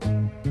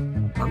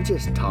I'm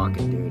just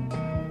talking,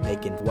 dude.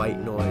 Making white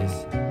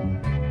noise.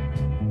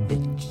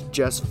 It's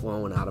just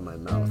flowing out of my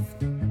mouth.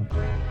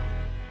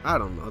 I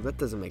don't know. That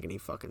doesn't make any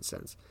fucking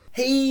sense.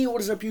 Hey,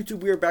 what is up, YouTube?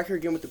 We are back here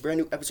again with a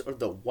brand new episode of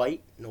the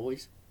White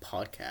Noise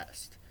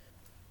Podcast.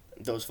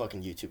 Those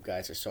fucking YouTube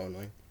guys are so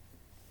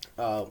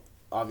annoying.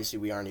 Obviously,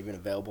 we aren't even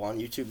available on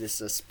YouTube.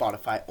 This is a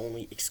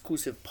Spotify-only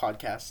exclusive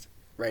podcast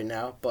right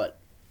now, but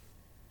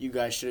you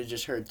guys should have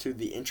just heard, too,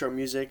 the intro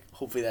music.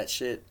 Hopefully that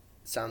shit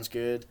sounds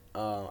good.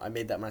 I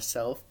made that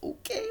myself.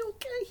 Okay.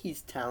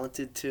 He's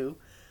talented, too.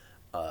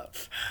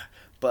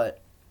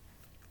 But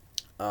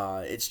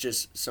it's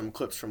just some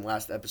clips from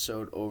last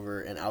episode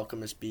over an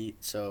Alchemist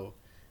beat, so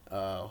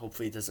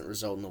hopefully it doesn't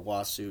result in a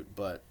lawsuit,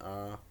 but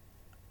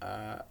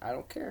I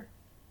don't care.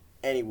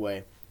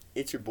 Anyway,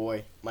 it's your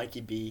boy,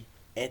 Mikey B,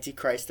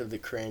 Antichrist of the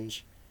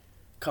Cringe,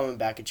 coming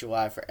back at you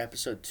live for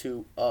episode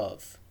 2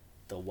 of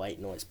the White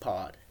Noise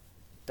Pod.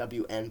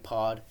 WN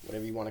Pod,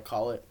 whatever you want to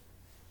call it.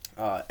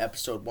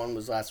 Episode 1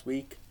 was last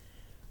week.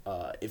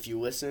 If you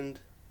listened,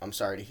 I'm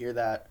sorry to hear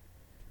that.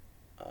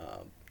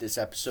 This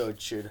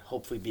episode should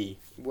hopefully be...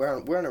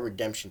 We're on a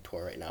redemption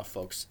tour right now,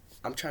 folks.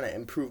 I'm trying to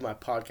improve my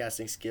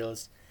podcasting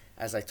skills,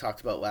 as I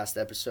talked about last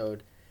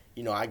episode.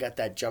 You know, I got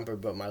that jumper,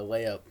 but my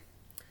layup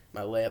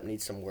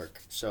needs some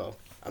work. So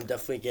I'm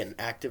definitely getting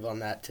active on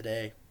that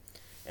today,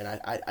 and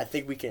I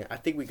think we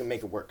can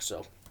make it work.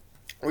 So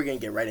we're gonna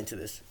get right into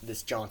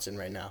this Johnson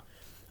right now.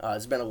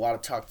 There's been a lot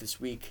of talk this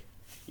week.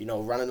 You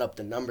know, running up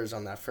the numbers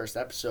on that first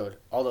episode,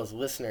 all those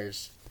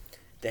listeners.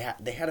 They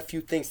had a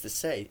few things to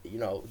say. You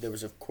know, there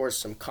was, of course,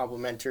 some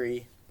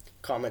complimentary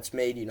comments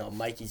made. You know,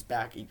 Mikey's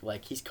back.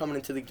 He's coming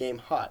into the game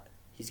hot.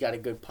 He's got a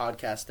good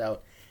podcast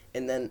out.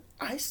 And then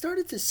I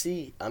started to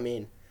see, I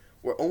mean,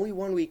 we're only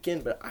 1 week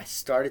in, but I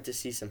started to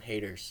see some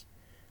haters.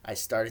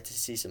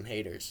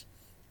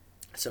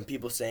 Some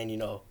people saying, you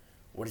know,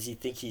 what does he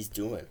think he's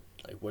doing?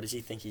 What does he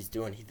think he's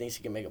doing? He thinks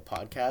he can make a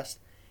podcast?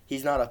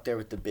 He's not up there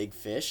with the big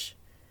fish.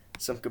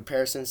 Some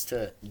comparisons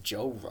to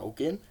Joe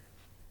Rogan.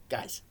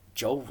 Guys,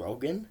 Joe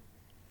Rogan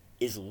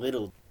is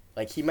little.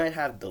 He might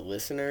have the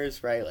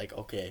listeners, right?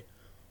 Okay,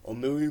 1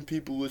 million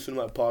people listen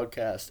to my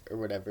podcast or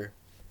whatever.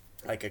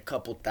 A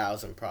couple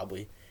thousand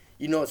probably.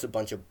 You know it's a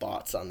bunch of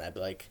bots on that,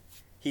 but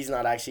he's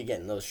not actually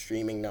getting those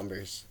streaming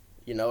numbers.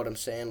 You know what I'm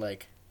saying?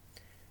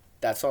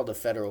 That's all the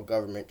federal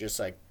government just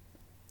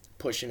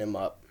pushing him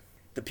up.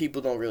 The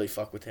people don't really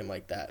fuck with him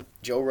like that.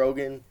 Joe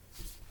Rogan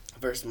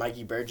versus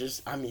Mikey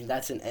Burgess, I mean,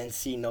 that's an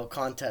NC no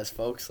contest,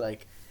 folks.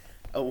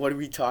 What are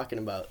we talking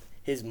about?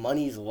 His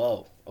money's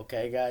low,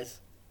 okay,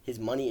 guys? His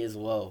money is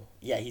low.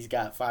 Yeah, he's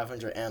got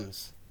 500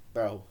 M's.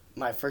 Bro,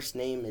 my first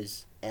name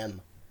is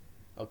M,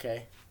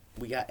 okay?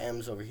 We got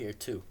M's over here,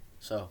 too.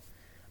 So,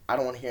 I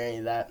don't want to hear any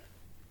of that.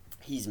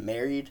 He's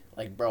married.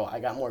 Bro, I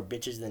got more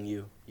bitches than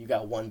you. You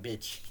got one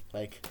bitch.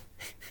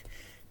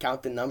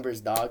 Count the numbers,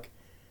 dog.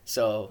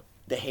 So,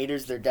 the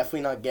haters, they're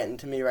definitely not getting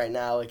to me right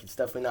now. It's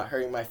definitely not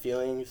hurting my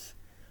feelings.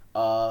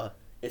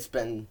 It's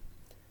been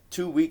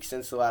 2 weeks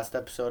since the last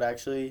episode,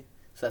 actually.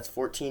 So that's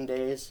 14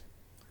 days.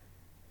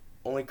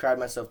 Only cried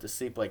myself to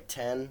sleep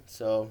 10.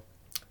 So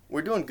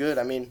we're doing good.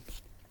 I mean,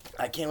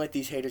 I can't let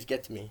these haters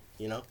get to me,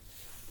 you know.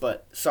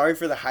 But sorry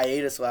for the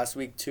hiatus last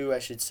week, too. I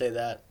should say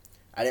that.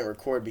 I didn't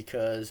record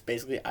because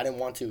basically I didn't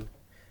want to.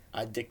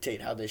 I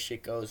dictate how this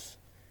shit goes.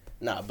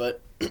 Nah,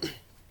 but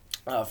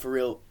for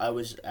real, I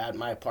was at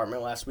my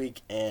apartment last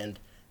week and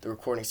the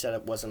recording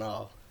setup wasn't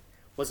all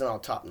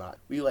top notch.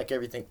 We like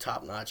everything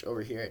top notch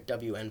over here at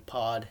WN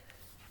Pod.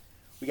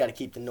 We got to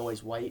keep the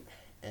noise white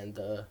and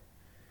the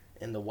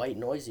white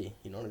noisy.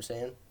 You know what I'm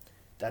saying?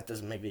 That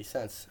doesn't make any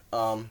sense.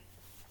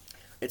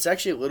 It's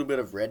actually a little bit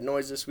of red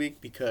noise this week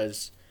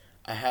because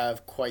I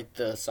have quite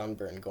the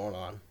sunburn going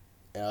on.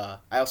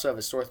 I also have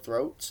a sore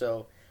throat,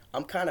 so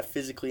I'm kind of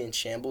physically in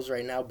shambles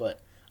right now, but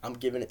I'm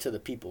giving it to the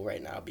people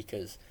right now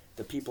because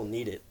the people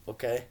need it,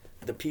 okay?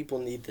 The people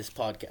need this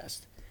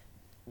podcast.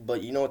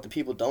 But you know what the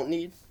people don't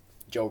need?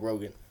 Joe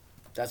Rogan.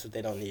 That's what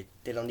they don't need.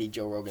 They don't need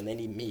Joe Rogan. They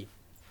need me.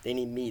 They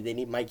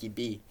need Mikey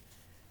B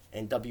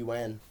and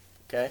WN,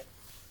 okay?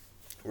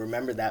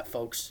 Remember that,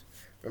 folks.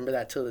 Remember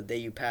that till the day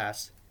you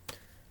pass.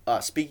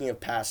 Speaking of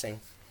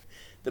passing,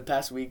 the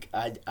past week,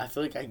 I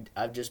feel like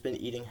I've just been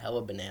eating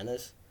hella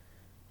bananas.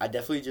 I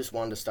definitely just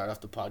wanted to start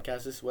off the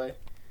podcast this way.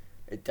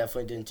 It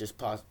definitely didn't just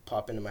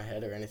pop into my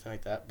head or anything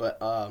like that.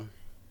 But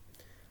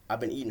I've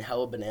been eating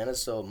hella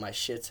bananas, so my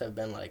shits have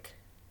been,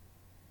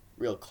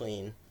 real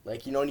clean.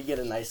 You know when you get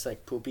a nice,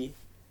 poopy?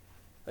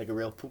 A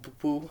real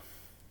poo-poo-poo?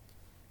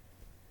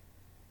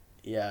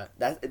 Yeah,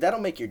 that'll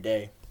make your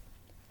day.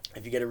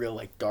 If you get a real,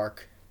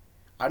 dark,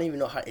 I don't even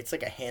know how, it's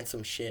a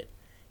handsome shit.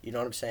 You know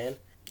what I'm saying?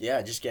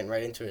 Yeah, just getting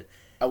right into it.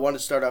 I want to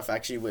start off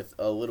actually with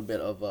a little bit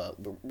of,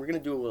 we're going to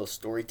do a little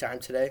story time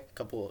today. A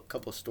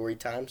couple story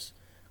times.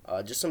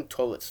 Just some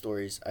toilet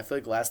stories. I feel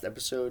like last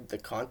episode, the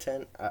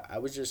content, I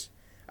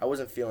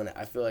wasn't feeling it.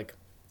 I feel like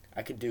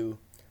I feel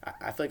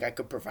like I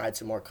could provide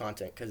some more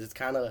content because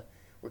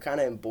we're kind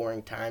of in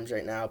boring times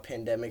right now.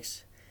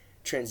 Pandemic's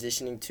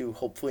transitioning to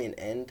hopefully an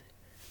end,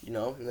 in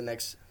the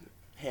next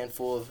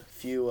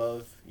few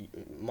of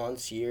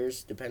months,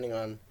 years, depending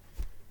on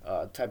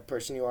type of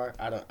person you are.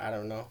 I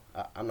don't know.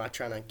 I'm not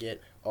trying to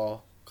get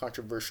all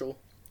controversial,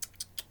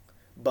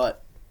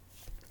 but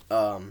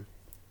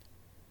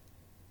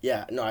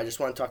yeah, no, I just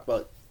want to talk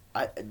about.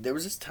 There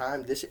was this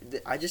time.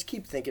 I just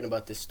keep thinking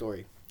about this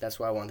story. That's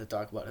why I wanted to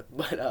talk about it.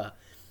 But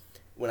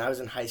when I was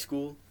in high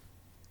school,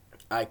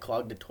 I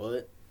clogged the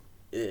toilet.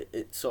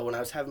 So when I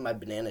was having my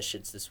banana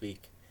shits this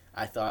week,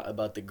 I thought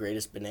about the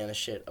greatest banana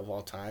shit of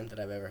all time that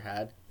I've ever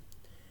had,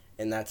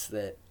 and that's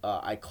that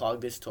I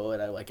clogged this toilet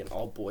at like an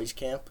all boys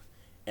camp,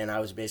 and I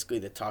was basically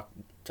the talk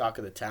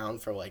of the town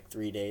for like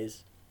 3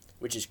 days,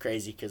 which is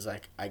crazy because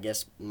like I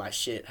guess my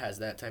shit has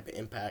that type of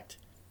impact,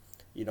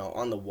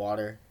 on the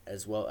water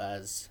as well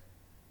as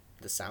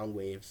the sound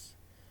waves,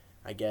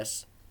 I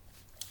guess.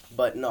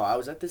 But no, I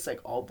was at this like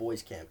all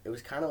boys camp. It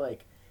was kind of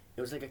like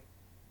it was like a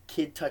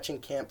kid touching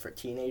camp for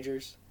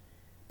teenagers,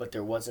 but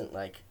there wasn't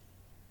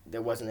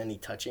any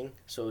touching,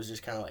 so it was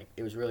just kind of like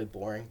it was really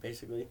boring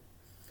basically.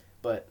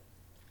 But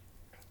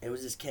it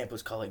was this camp, it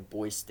was called like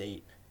Boys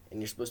State, and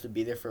you're supposed to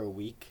be there for a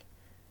week.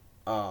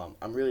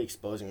 I'm really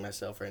exposing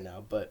myself right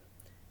now, but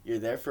you're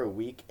there for a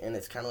week and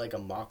it's kind of like a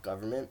mock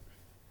government.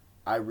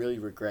 I really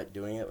regret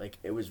doing it. Like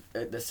it was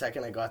the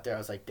second I got there, I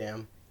was like,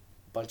 damn,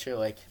 bunch of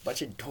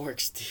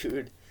dorks,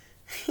 dude.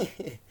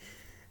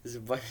 There's a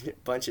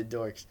bunch of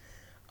dorks.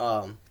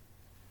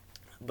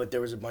 But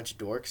there was a bunch of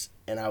dorks,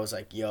 and I was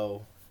like,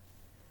 yo,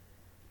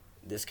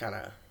 this kind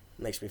of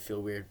makes me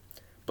feel weird.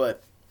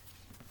 But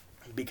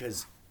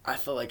because I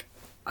feel like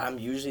I'm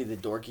usually the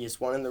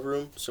dorkiest one in the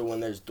room, so when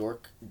there's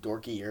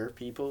dorkier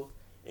people,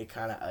 it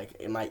kind of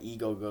like my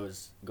ego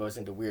goes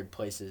into weird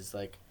places.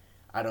 Like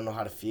I don't know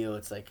how to feel.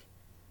 It's like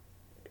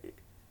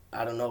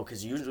I don't know,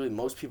 because usually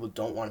most people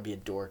don't want to be a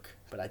dork,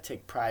 but I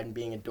take pride in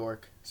being a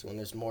dork. So when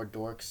there's more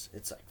dorks,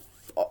 it's like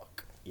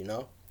fuck,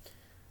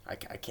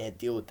 I can't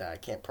deal with that. I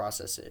can't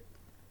process it.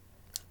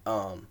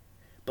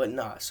 But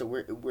nah, so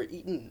we're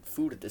eating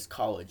food at this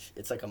college.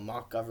 It's like a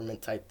mock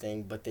government type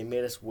thing, but they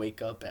made us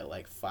wake up at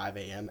like 5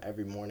 a.m.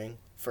 every morning.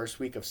 First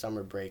week of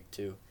summer break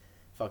too.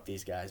 Fuck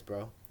these guys,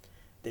 bro.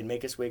 They'd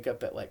make us wake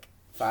up at like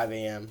 5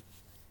 a.m.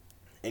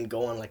 and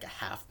go on like a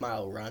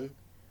half-mile run.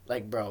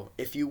 Like, bro,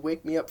 if you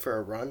wake me up for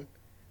a run,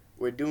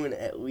 we're doing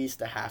at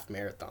least a half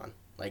marathon.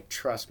 Like,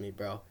 trust me,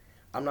 bro.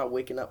 I'm not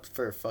waking up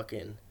for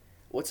fucking,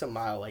 what's a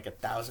mile, like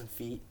 1,000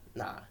 feet?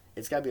 Nah,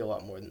 it's gotta be a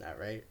lot more than that,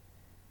 right?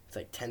 It's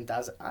like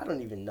 10,000. I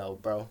don't even know,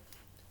 bro.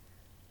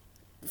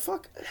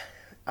 Fuck,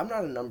 I'm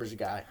not a numbers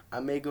guy. I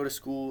may go to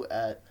school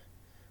at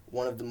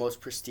one of the most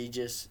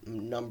prestigious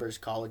numbers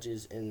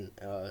colleges in,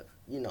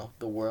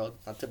 the world.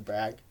 Not to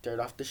brag, dirt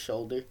off the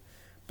shoulder,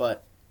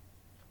 but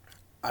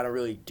I don't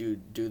really do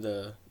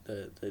the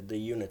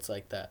units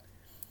like that.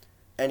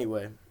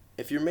 Anyway,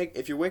 if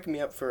you're waking me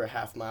up for a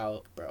half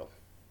mile, bro,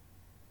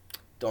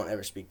 don't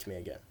ever speak to me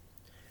again.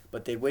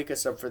 But they'd wake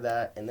us up for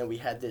that, and then we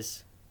had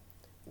this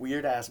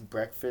weird ass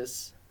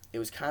breakfast. It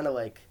was kind of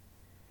like,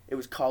 it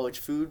was college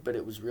food, but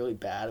it was really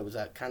bad. It was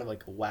at kind of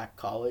like a whack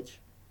college.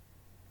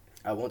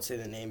 I won't say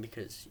the name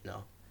because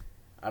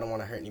I don't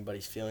want to hurt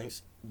anybody's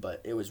feelings,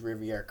 but it was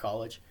Riviera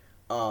College,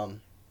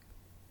 and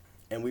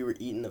we were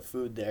eating the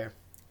food there,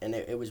 and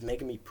it was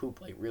making me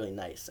poop like really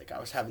nice. Like I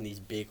was having these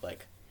big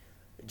like,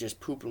 just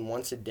pooping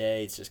once a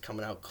day. It's just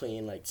coming out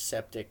clean, like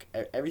septic.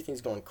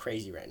 Everything's going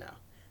crazy right now.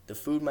 The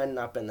food might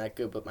not have been that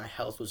good, but my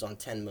health was on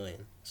 10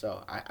 million.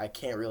 So I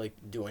can't really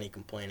do any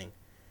complaining.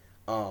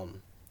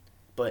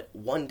 But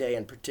one day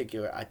in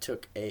particular, I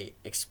took a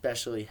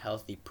especially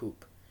healthy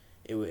poop.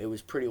 It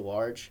was pretty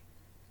large,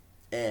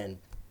 and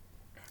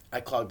I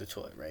clogged the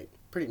toilet, right?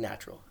 Pretty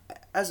natural.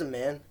 As a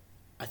man,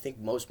 I think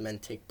most men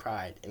take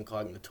pride in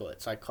clogging the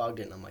toilet. So I clogged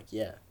it, and I'm like,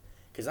 yeah.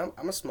 Because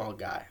I'm a small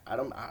guy. I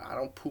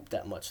don't poop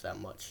that much.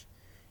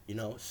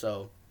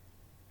 So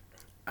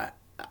I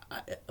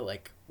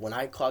like when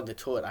I clog the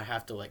toilet, I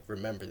have to like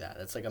remember that.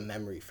 That's like a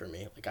memory for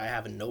me. Like I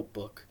have a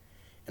notebook,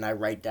 and I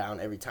write down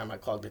every time I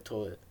clog the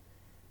toilet,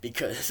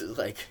 because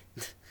like,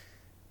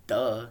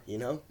 duh,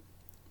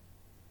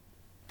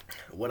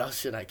 What else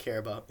should I care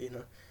about,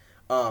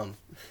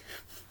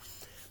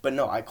 But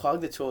no, I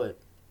clogged the toilet,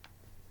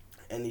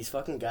 and these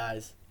fucking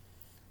guys.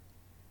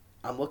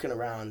 I'm looking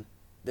around.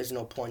 There's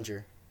no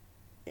plunger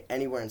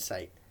anywhere in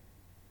sight.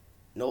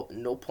 No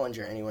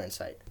plunger anywhere in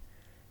sight.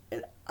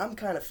 And I'm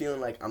kind of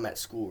feeling like I'm at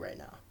school right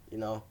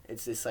now,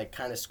 It's this, like,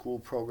 kind of school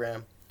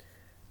program.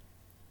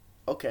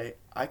 Okay,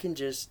 I can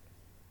just,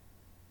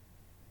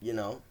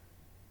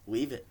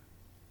 leave it.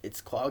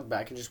 It's clogged, but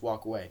I can just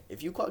walk away.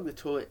 If you clog the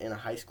toilet in a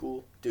high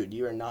school, dude,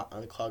 you are not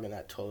unclogging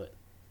that toilet.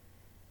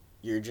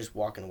 You're just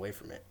walking away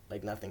from it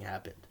like nothing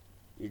happened.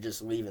 You're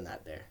just leaving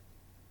that there,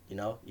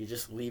 You're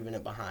just leaving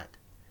it behind.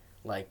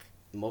 Like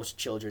most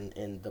children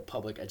in the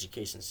public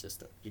education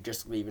system. You're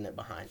just leaving it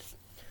behind.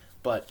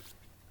 But,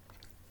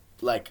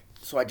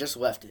 so I just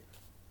left it.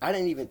 I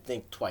didn't even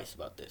think twice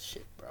about this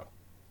shit, bro.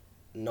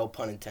 No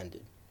pun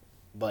intended.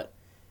 But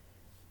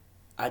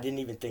I didn't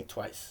even think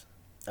twice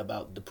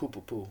about the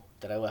poo-poo-poo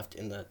that I left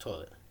in the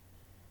toilet.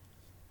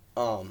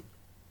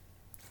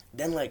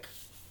 Then,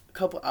 A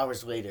couple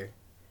hours later,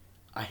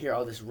 I hear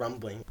all this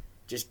rumbling.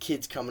 Just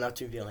kids coming up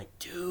to me being like,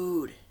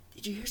 dude,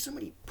 did you hear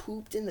somebody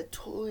pooped in the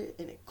toilet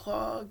and it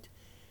clogged?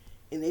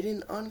 And they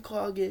didn't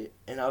unclog it?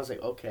 And I was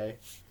like, okay.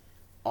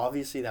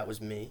 Obviously, that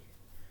was me.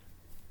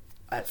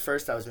 At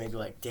first, I was maybe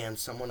like, damn,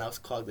 someone else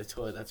clogged the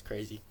toilet. That's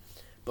crazy.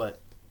 But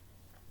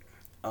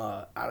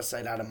out of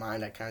sight, out of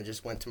mind, I kind of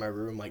just went to my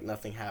room like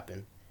nothing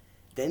happened.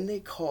 Then they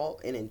call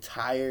an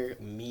entire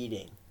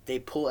meeting. They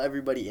pull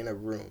everybody in a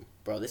room.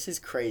 Bro, this is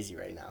crazy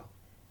right now.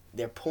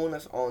 They're pulling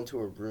us all into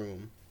a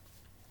room.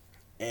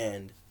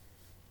 And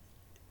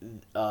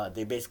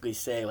they basically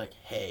say, like,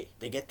 hey,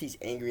 they get these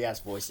angry-ass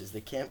voices. The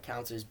camp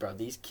counselors, bro,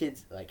 these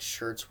kids, like,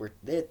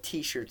 they had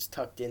T-shirts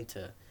tucked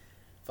into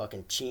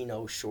fucking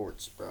chino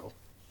shorts, bro.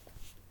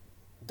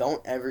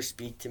 Don't ever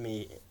speak to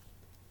me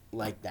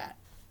like that.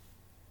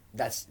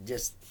 That's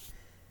just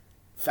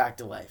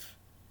fact of life.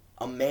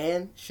 A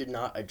man should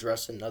not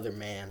address another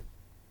man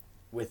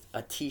with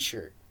a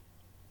T-shirt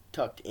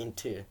tucked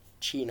into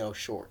chino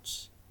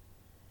shorts.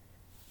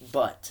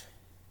 But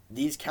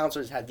these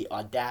counselors had the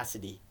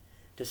audacity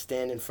to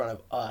stand in front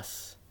of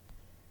us.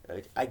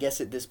 I guess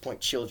at this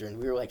point, children.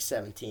 We were like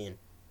 17.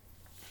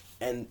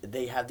 And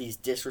they have these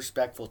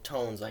disrespectful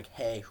tones like,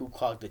 hey, who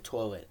clogged the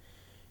toilet?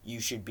 You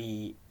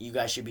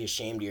guys should be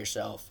ashamed of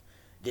yourself.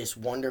 This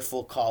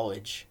wonderful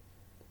college,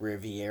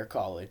 Riviere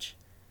College,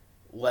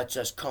 lets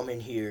us come in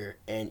here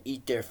and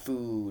eat their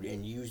food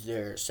and use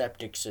their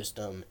septic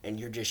system, and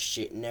you're just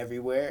shitting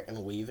everywhere and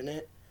leaving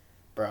it?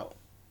 Bro,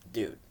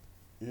 dude,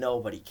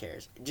 nobody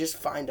cares. Just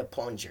find a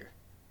plunger.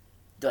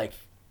 Like,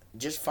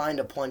 just find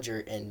a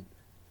plunger and...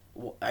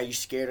 Are you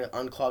scared of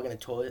unclogging a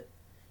toilet?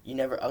 You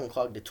never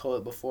unclogged a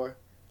toilet before?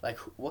 Like,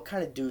 what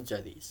kind of dudes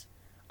are these?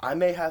 I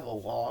may have a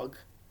log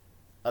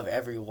of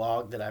every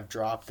log that I've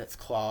dropped that's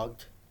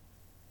clogged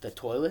the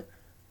toilet.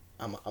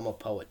 I'm a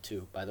poet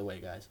too, by the way,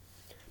 guys.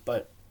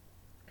 But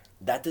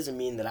that doesn't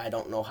mean that I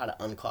don't know how to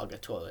unclog a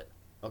toilet,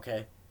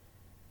 okay?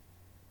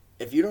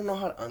 If you don't know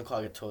how to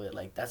unclog a toilet,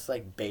 like, that's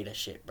like beta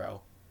shit,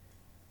 bro.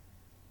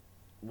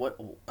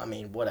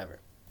 Whatever.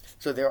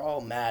 So they're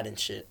all mad and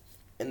shit.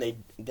 And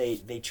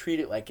they treat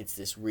it like it's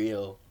this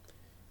real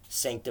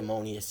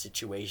sanctimonious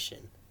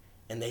situation.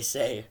 And they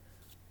say,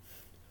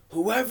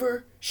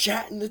 whoever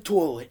shat in the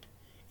toilet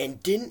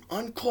and didn't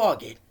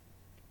unclog it,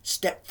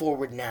 step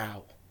forward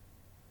now,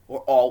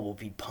 or all will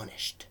be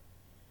punished.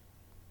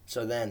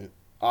 So then,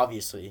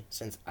 obviously,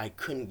 since I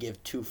couldn't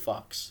give two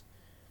fucks,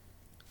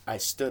 I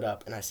stood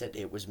up and I said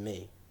it was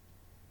me.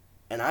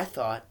 And I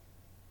thought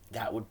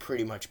that would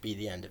pretty much be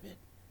the end of it.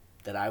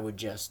 That I would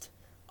just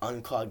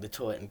unclog the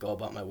toilet and go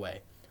about my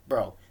way.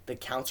 Bro, the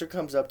counselor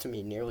comes up to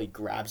me, nearly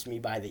grabs me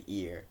by the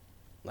ear,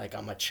 like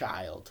I'm a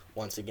child,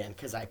 once again,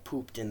 because I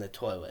pooped in the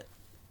toilet.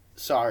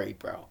 Sorry,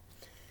 bro.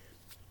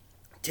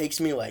 Takes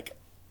me like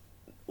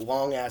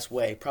long-ass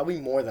way, probably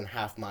more than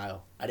half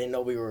mile. I didn't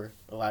know we were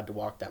allowed to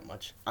walk that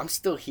much. I'm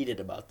still heated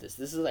about this.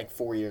 This is like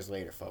 4 years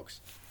later,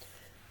 folks.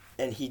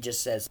 And he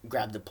just says,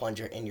 grab the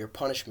plunger, and your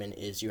punishment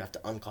is you have to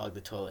unclog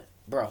the toilet.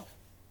 Bro,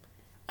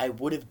 I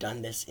would have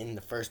done this in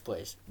the first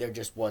place. There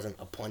just wasn't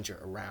a plunger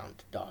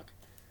around, dog.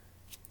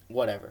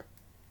 Whatever.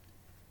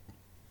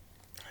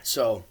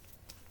 So,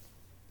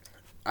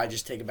 I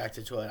just take it back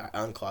to the toilet. I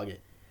unclog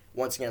it.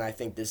 Once again, I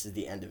think this is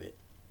the end of it.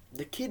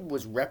 The kid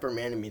was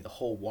reprimanding me the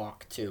whole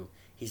walk, too.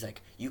 He's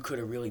like, you could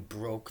have really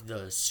broke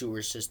the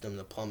sewer system,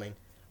 the plumbing.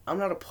 I'm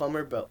not a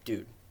plumber, but,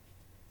 dude,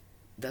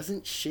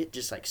 doesn't shit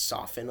just, like,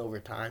 soften over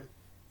time?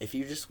 If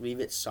you just leave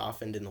it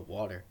softened in the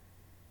water,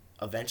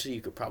 eventually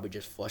you could probably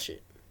just flush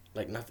it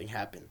like nothing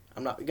happened.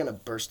 I'm not going to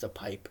burst a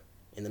pipe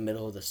in the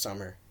middle of the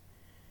summer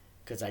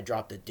because I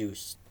dropped a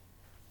deuce.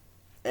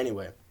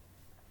 Anyway,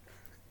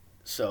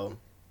 so,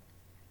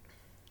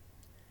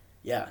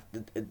 yeah,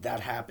 that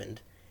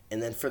happened.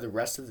 And then for the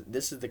rest of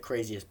this is the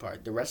craziest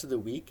part. The rest of the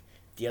week,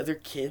 the other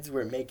kids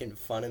were making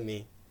fun of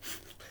me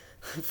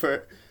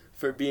for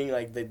being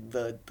like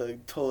the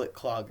toilet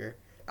clogger.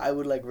 I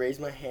would like raise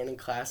my hand in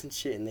class and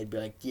shit, and they'd be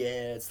like,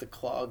 yeah, it's the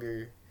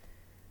clogger.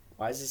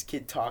 Why is this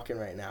kid talking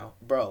right now?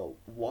 Bro,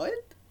 what?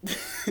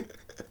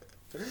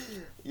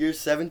 You're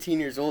 17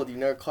 years old. You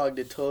never clogged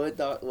a toilet,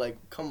 dog? Like,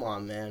 come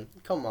on, man.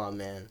 Come on,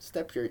 man.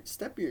 Step your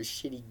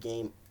shitty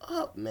game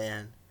up,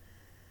 man.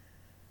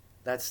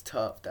 That's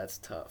tough. That's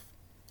tough.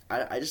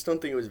 I just don't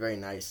think it was very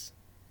nice.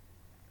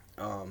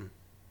 I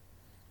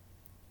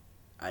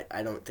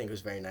don't think it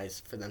was very nice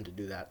for them to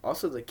do that.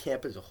 Also, the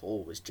camp as a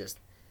whole was just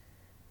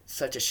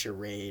such a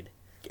charade.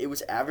 It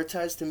was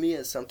advertised to me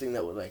as something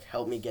that would like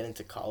help me get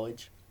into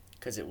college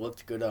because it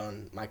looked good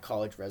on my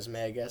college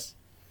resume, I guess.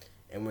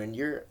 And when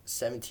you're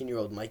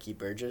 17-year-old Mikey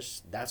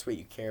Burgess, that's what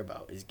you care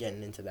about, is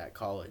getting into that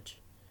college.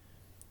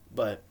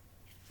 But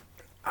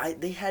I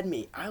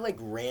like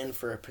ran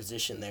for a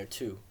position there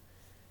too.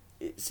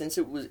 Since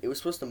it was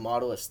supposed to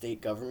model a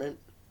state government,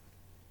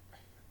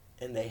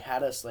 and they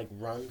had us like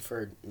run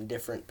for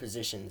different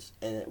positions,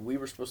 and we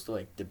were supposed to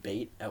like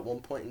debate at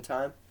one point in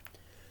time.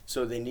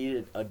 So they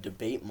needed a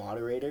debate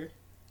moderator.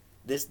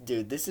 This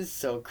is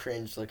so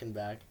cringe looking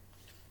back.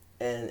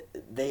 and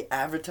they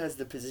advertise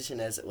the position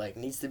as like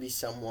needs to be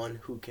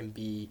someone who can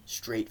be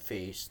straight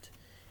faced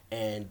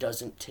and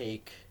doesn't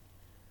take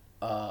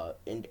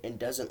and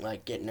doesn't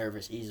like get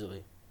nervous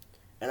easily.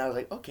 And I was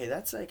like, okay,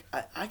 that's like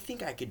I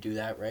think I could do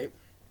that, right?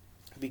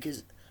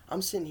 Because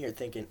I'm sitting here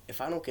thinking if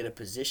I don't get a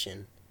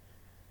position,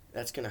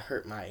 that's gonna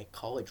hurt my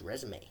college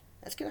resume.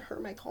 That's gonna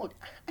hurt my college.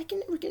 I can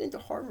never get into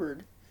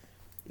Harvard.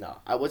 No,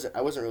 I wasn't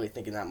really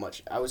thinking that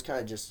much. I was kind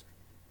of just.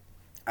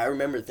 I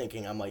remember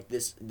thinking I'm like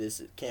this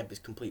camp is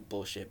complete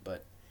bullshit,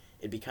 but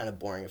it'd be kind of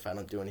boring if I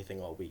don't do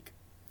anything all week.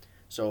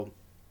 So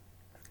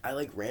I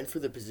like ran for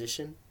the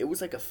position. It was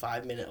like a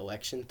 5-minute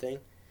election thing,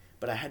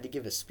 but I had to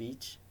give a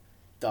speech.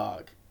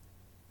 Dog,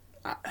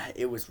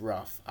 it was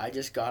rough.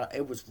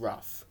 It was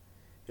rough.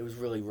 It was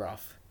really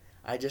rough.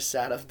 I just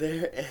sat up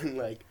there and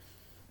like,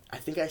 I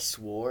think I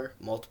swore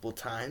multiple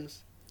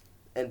times,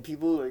 and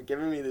people were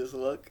giving me this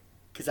look,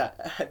 cause I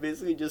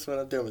basically just went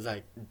up there and was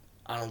like,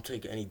 I don't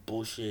take any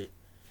bullshit.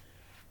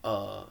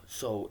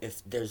 So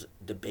if there's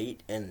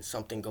debate and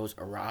something goes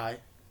awry,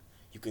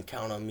 you can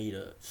count on me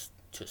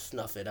to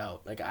snuff it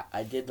out. Like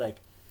I did like,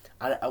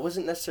 I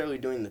wasn't necessarily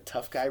doing the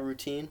tough guy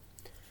routine,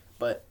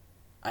 but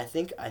I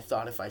think I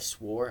thought if I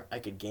swore I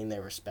could gain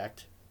their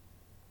respect,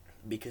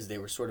 because they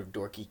were sort of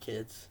dorky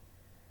kids.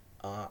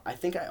 I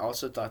think I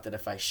also thought that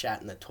if I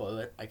shat in the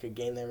toilet I could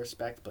gain their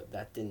respect, but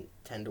that didn't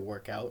tend to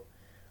work out.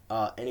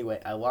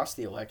 Anyway, I lost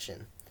the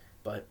election,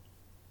 but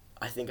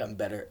I think I'm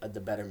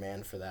the better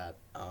man for that.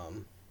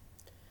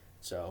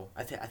 So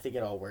I think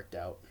it all worked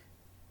out.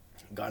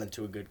 Got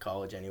into a good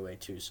college anyway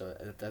too, so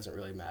it doesn't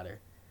really matter.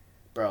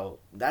 Bro,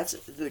 that's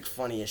the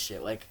funniest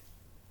shit. Like,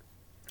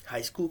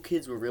 high school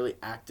kids will really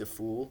act a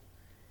fool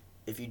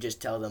if you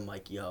just tell them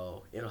like,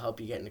 yo, it'll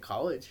help you get into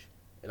college.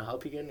 It'll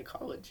help you get into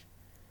college.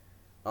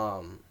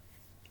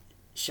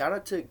 Shout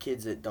out to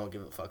kids that don't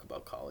give a fuck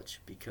about college,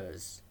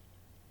 because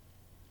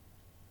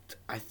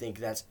I think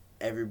that's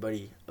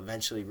everybody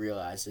eventually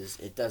realizes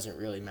it doesn't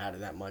really matter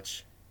that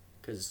much,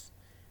 because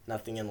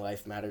nothing in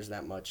life matters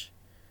that much,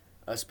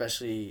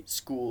 especially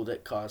school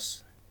that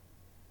costs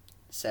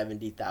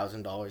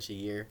 $70,000 a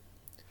year.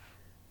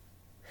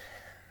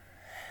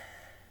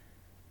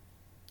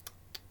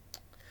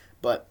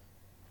 But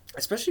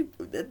especially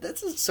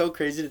that's so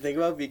crazy to think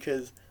about,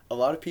 because a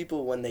lot of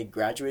people when they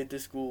graduate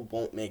this school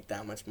won't make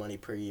that much money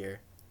per year.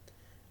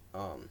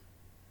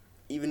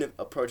 Even if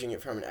approaching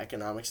it from an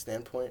economic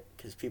standpoint,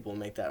 because people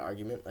make that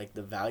argument, like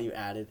the value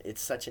added,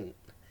 it's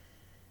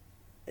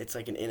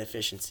like an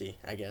inefficiency,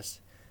 I guess.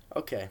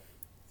 Okay,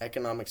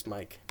 economics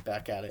Mike,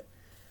 back at it.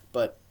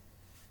 But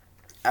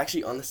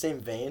actually, on the same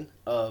vein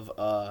of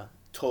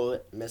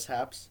toilet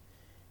mishaps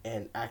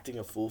and acting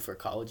a fool for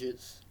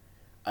colleges,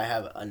 I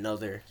have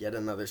yet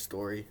another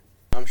story.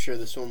 I'm sure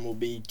this one will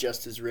be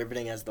just as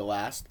riveting as the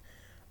last.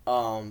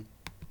 But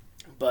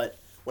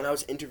when I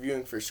was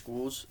interviewing for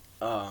schools,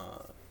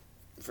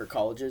 for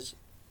colleges,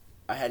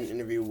 I had an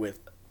interview with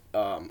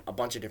a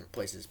bunch of different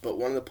places. But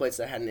one of the places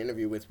I had an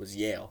interview with was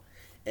Yale.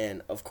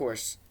 And, of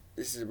course,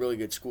 this is a really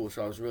good school,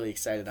 so I was really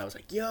excited. I was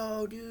like,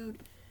 yo, dude,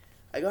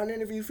 I got an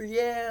interview for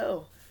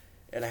Yale.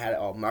 And I had it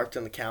all marked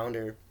on the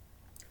calendar.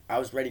 I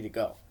was ready to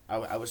go.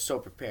 I was so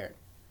prepared.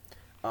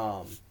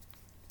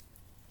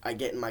 I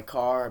get in my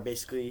car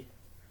basically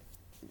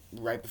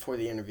right before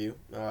the interview,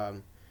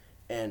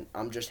 and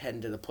I'm just heading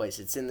to the place.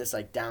 It's in this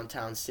like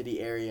downtown city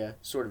area,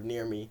 sort of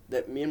near me.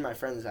 That me and my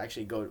friends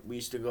actually we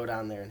used to go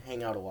down there and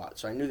hang out a lot,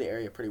 so I knew the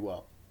area pretty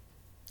well.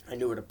 I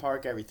knew where to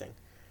park, everything.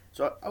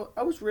 So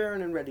I was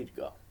raring and ready to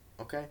go.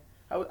 Okay,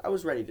 I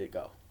was ready to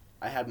go.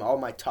 I had all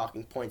my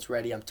talking points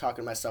ready. I'm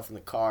talking to myself in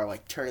the car,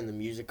 like turning the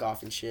music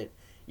off and shit.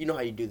 You know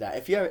how you do that.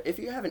 If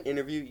you have an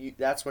interview,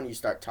 that's when you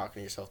start talking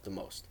to yourself the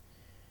most.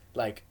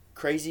 Like,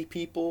 crazy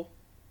people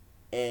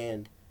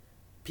and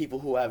people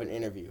who have an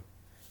interview,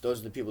 those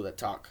are the people that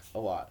talk a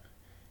lot.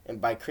 And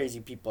by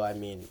crazy people, I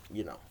mean,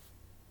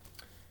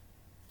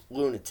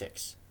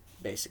 lunatics,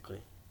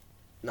 basically.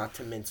 Not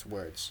to mince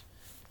words.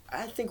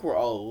 I think we're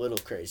all a little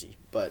crazy,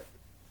 but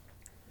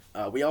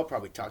we all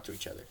probably talk to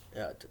each other.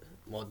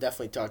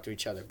 Definitely talk to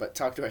each other, but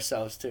talk to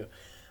ourselves too.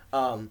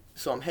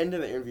 So I'm heading to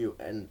the interview,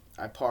 and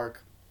I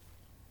park.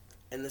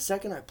 And the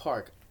second I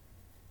park,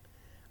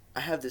 I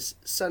have this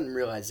sudden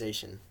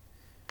realization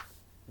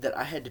that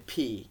I had to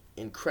pee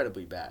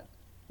incredibly bad.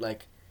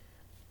 Like,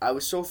 I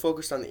was so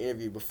focused on the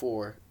interview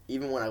before,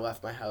 even when I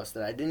left my house,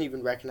 that I didn't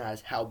even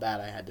recognize how bad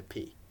I had to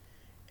pee.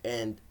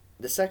 And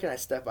the second I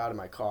step out of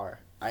my car,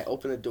 I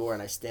open the door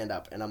and I stand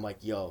up, and I'm like,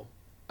 yo,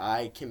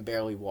 I can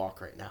barely walk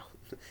right now.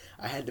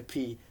 I had to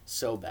pee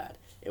so bad.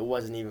 It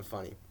wasn't even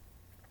funny.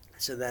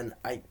 So then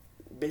I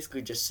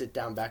basically just sit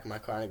down back in my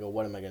car and I go,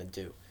 what am I going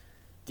to do?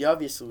 The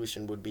obvious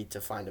solution would be to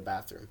find a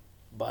bathroom.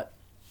 But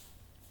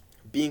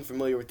being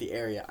familiar with the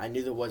area, I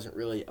knew there wasn't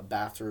really a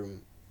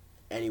bathroom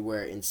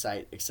anywhere in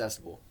sight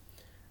accessible.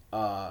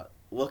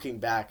 Looking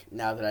back,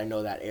 now that I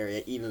know that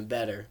area even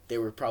better, there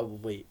were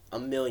probably a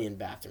million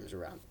bathrooms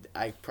around.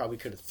 I probably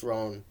could have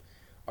thrown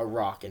a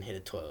rock and hit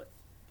a toilet.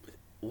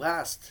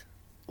 Last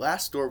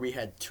store we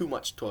had too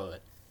much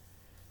toilet.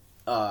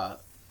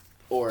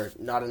 or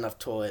not enough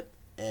toilet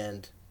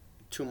and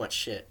too much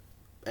shit.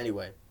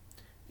 Anyway,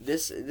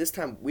 this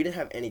time we didn't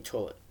have any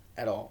toilet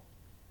at all.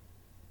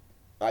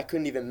 I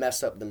couldn't even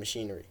mess up the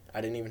machinery.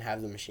 I didn't even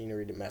have the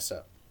machinery to mess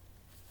up.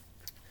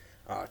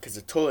 Because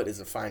the toilet is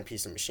a fine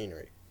piece of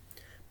machinery.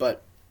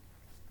 But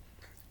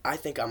I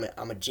think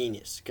I'm a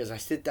genius, because I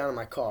sit down in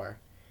my car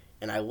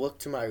and I look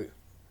to my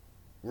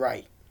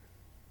right.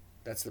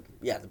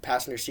 The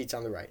passenger seat's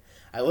on the right.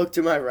 I look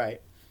to my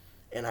right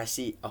and I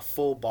see a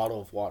full bottle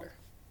of water.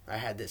 I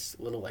had this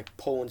little like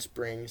Poland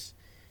Springs,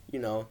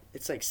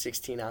 it's like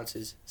 16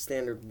 ounces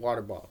standard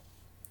water bottle,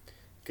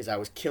 because I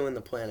was killing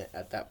the planet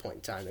at that point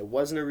in time. It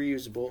wasn't a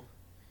reusable.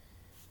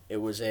 It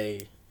was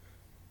a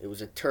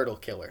turtle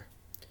killer.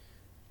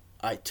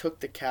 I took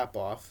the cap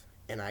off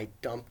and I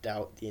dumped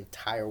out the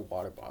entire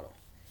water bottle.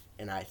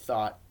 And I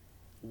thought,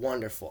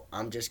 wonderful,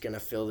 I'm just going to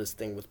fill this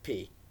thing with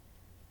pee.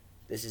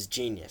 This is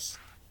genius.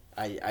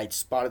 I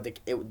spotted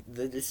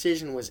the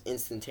decision was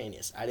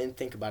instantaneous. I didn't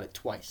think about it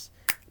twice.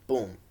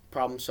 Boom,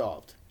 problem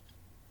solved.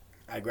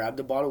 I grabbed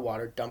the bottle of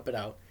water, dump it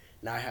out.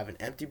 Now I have an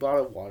empty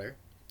bottle of water.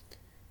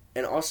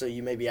 And also,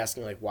 you may be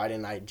asking, like, why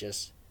didn't I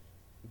just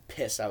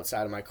piss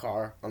outside of my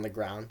car on the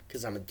ground?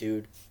 Because I'm a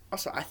dude.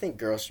 Also, I think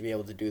girls should be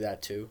able to do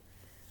that too.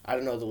 I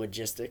don't know the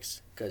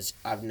logistics, because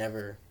I don't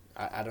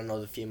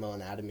know the female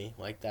anatomy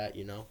like that,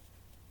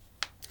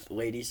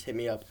 Ladies, hit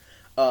me up.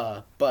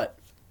 But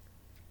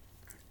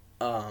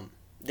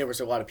there was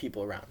a lot of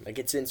people around. Like,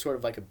 it's in sort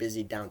of like a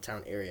busy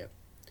downtown area.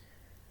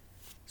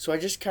 So I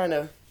just kind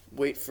of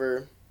wait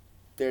for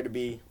there to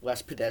be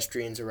less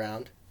pedestrians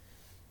around.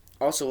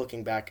 Also,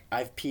 looking back,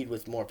 I've peed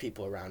with more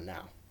people around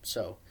now.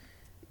 So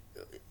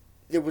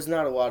there was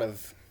not a lot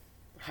of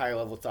higher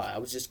level thought. I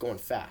was just going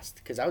fast,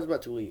 because I was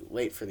about to be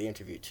late for the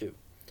interview too.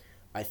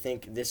 I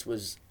think this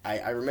was,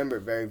 I remember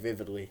it very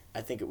vividly.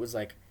 I think it was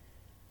like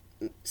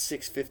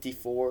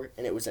 6:54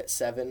 and it was at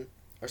 7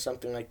 or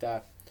something like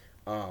that.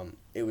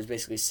 It was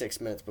basically 6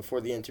 minutes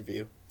before the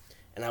interview,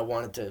 and I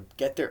wanted to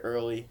get there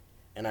early,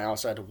 and I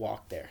also had to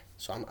walk there.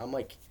 So I'm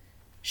like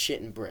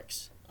shitting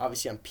bricks.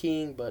 Obviously I'm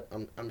peeing, but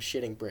I'm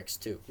shitting bricks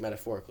too,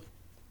 metaphorically.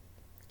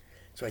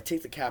 So I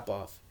take the cap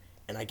off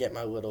and I get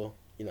my little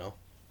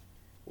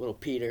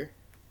Peter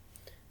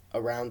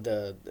around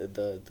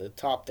the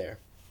top there.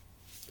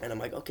 And I'm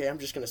like, okay, I'm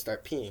just going to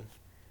start peeing.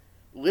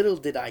 Little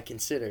did I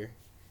consider,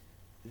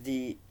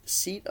 the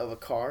seat of a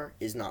car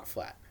is not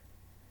flat.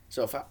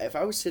 So if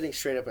I was sitting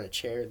straight up in a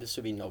chair, this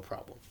would be no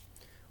problem.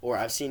 Or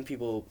I've seen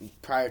people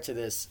prior to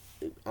this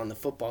on the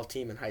football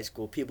team in high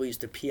school, people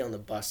used to pee on the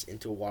bus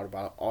into a water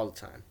bottle all the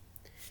time.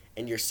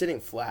 And you're sitting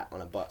flat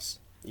on a bus.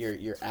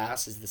 Your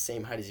ass is the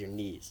same height as your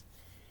knees.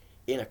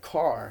 In a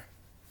car,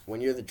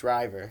 when you're the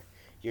driver,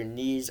 your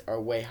knees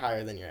are way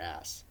higher than your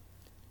ass.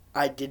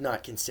 I did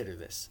not consider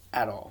this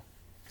at all.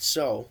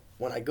 So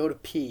when I go to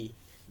pee,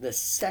 the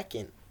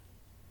second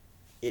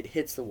it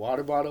hits the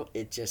water bottle,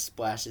 it just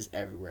splashes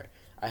everywhere.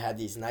 I had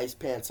these nice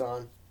pants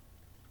on,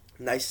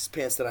 nicest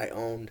pants that I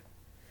owned,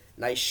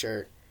 nice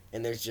shirt,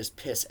 and there's just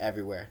piss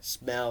everywhere.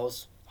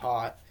 Smells,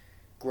 hot,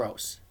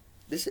 gross.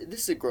 This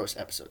is a gross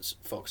episode,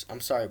 folks.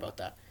 I'm sorry about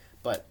that,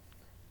 but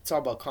it's all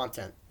about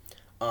content.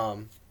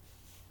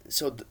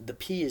 So the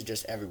pee is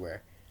just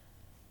everywhere.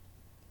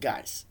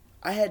 Guys,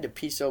 I had to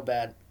pee so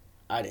bad,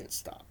 I didn't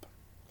stop.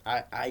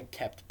 I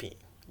kept peeing.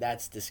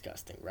 That's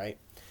disgusting, right?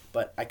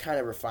 But I kind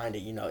of refined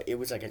it. It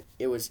was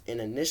an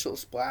initial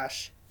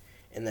splash,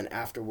 and then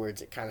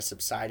afterwards it kind of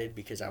subsided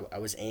because I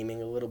was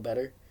aiming a little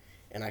better,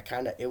 and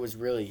it was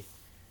really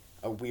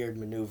a weird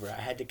maneuver.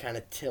 I had to kind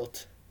of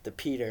tilt the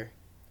Peter,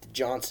 the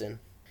Johnson,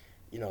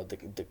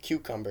 the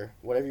cucumber,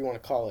 whatever you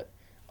want to call it,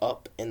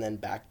 up and then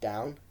back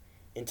down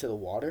into the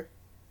water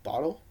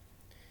bottle,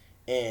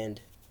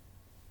 and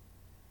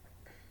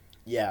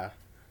yeah,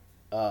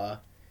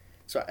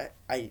 so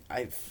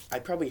I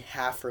probably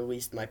half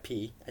released my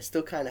pee. I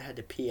still kind of had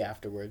to pee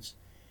afterwards,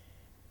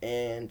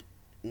 and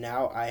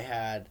now I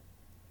had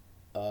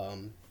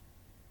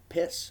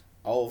piss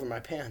all over my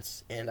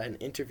pants and an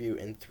interview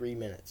in 3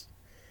 minutes.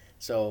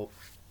 So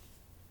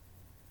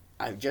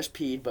I've just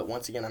peed, but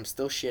once again I'm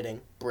still shitting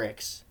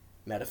bricks,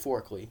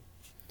 metaphorically,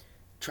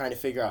 trying to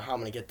figure out how I'm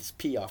going to get this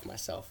pee off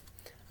myself.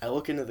 I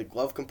look into the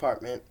glove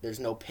compartment. There's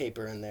no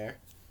paper in there.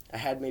 I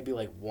had maybe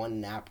like one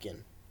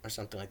napkin or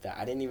something like that.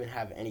 I didn't even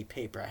have any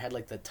paper. I had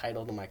like the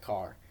title to my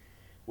car,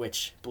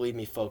 which, believe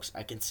me, folks,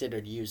 I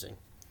considered using,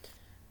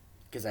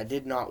 because I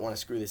did not want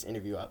to screw this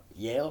interview up.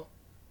 Yale,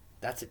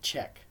 that's a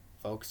check,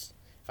 folks.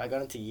 If I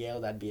got into Yale,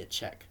 that'd be a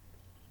check.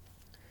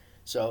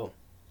 So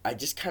I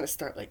just kind of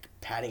start like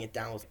patting it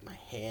down with my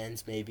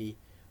hands maybe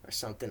or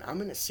something.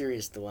 I'm in a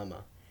serious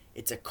dilemma.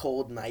 It's a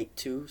cold night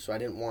too, so I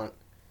didn't want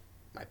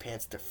my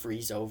pants to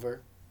freeze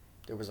over.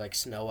 There was like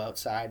snow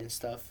outside and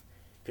stuff.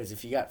 Because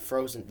if you got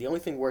frozen, the only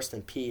thing worse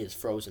than pee is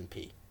frozen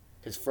pee.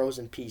 Because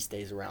frozen pee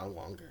stays around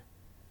longer.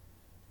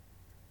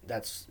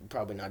 That's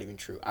probably not even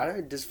true.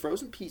 Does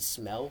frozen pee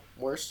smell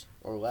worse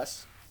or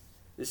less?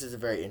 This is a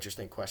very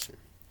interesting question.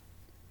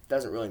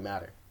 Doesn't really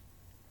matter.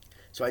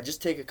 So I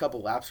just take a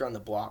couple laps around the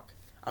block.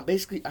 I'm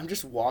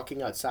just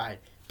walking outside,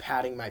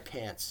 patting my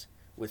pants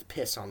with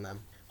piss on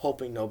them,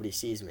 hoping nobody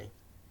sees me.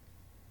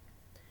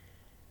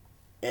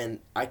 And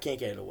I can't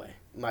get it away.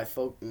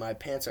 My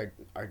pants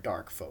are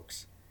dark,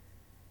 folks.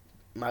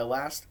 My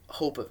last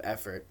hope of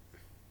effort,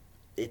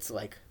 it's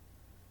like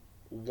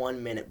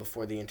 1 minute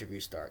before the interview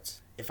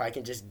starts. If I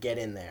can just get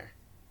in there,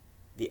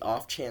 the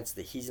off chance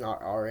that he's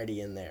not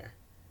already in there,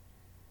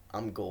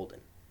 I'm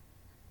golden.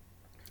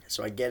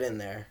 So I get in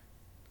there,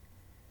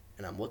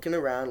 and I'm looking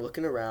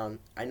around.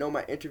 I know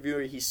my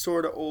interviewer, he's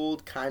sort of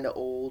old, kind of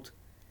old,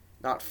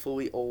 not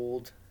fully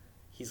old.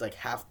 He's like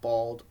half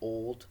bald,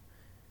 old.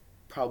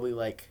 Probably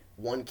like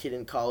one kid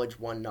in college,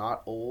 one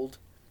not old.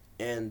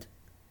 And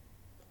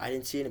I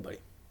didn't see anybody.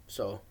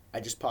 So I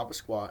just pop a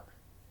squat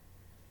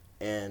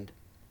and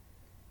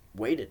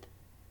waited.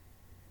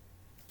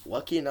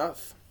 Lucky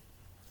enough,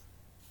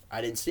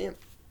 I didn't see him.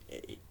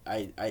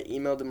 I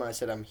emailed him. I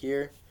said, I'm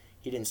here.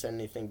 He didn't send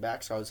anything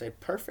back. So I was like,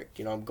 perfect.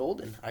 I'm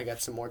golden. I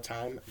got some more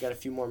time. I got a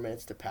few more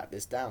minutes to pat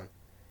this down.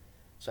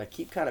 So I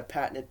keep kind of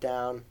patting it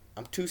down.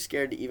 I'm too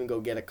scared to even go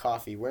get a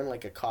coffee. We're in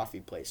like a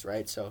coffee place,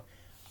 right? So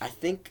I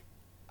think,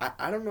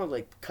 I don't know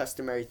like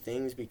customary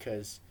things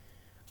because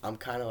I'm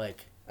kind of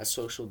like a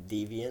social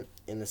deviant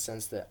in the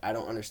sense that I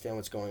don't understand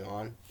what's going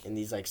on in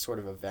these like sort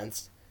of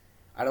events.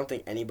 I don't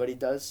think anybody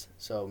does.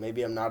 So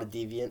maybe I'm not a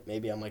deviant.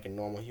 Maybe I'm like a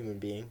normal human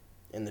being.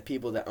 And the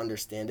people that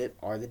understand it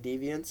are the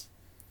deviants.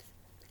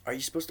 Are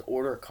you supposed to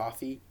order a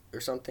coffee or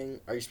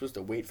something? Are you supposed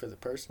to wait for the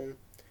person?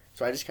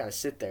 So I just kind of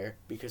sit there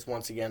because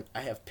once again,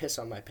 I have piss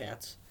on my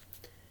pants.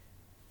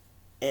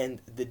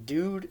 And the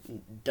dude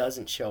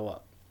doesn't show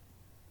up.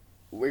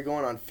 We're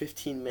going on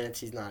 15 minutes,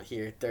 he's not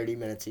here. 30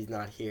 minutes, he's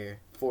not here.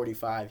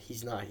 45,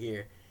 he's not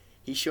here.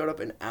 He showed up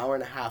an hour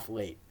and a half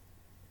late.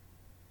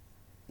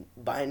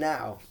 By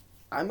now,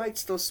 I might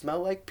still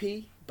smell like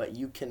pee, but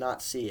you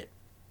cannot see it.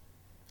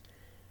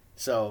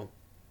 So,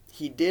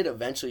 he did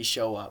eventually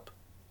show up.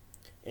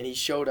 And he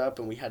showed up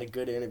and we had a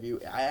good interview.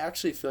 I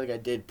actually feel like I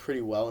did pretty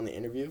well in the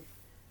interview.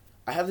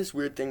 I have this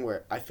weird thing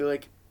where I feel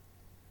like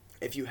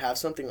if you have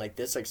something like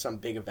this, like some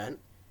big event,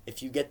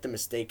 if you get the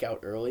mistake out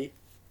early,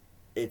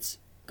 it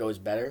goes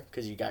better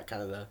because you got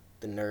kind of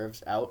the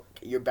nerves out.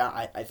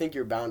 I think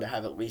you're bound to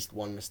have at least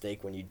one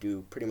mistake when you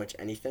do pretty much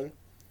anything.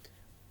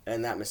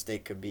 And that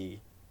mistake could be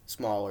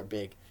small or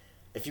big.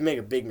 If you make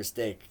a big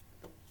mistake,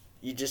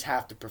 you just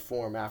have to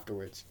perform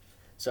afterwards.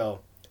 So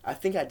I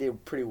think I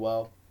did pretty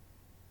well.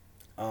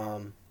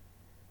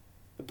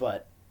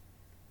 But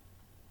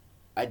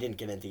I didn't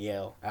get into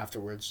Yale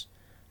afterwards.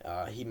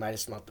 He might have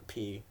smelled the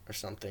pee or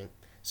something.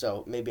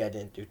 So maybe I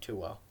didn't do too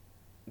well.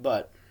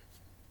 But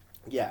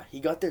yeah, he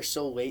got there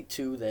so late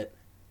too that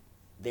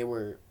they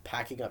were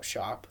packing up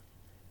shop.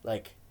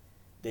 Like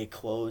they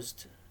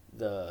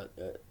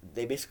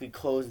basically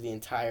closed the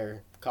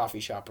entire coffee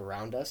shop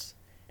around us.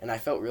 And I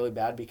felt really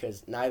bad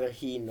because neither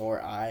he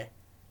nor I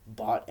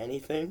bought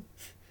anything.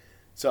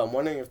 So I'm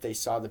wondering if they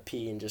saw the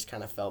pee and just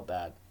kind of felt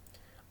bad.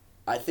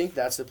 I think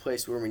that's the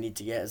place where we need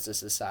to get as a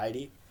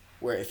society,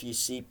 where if you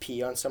see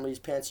pee on somebody's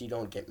pants, you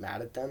don't get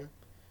mad at them.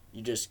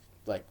 You just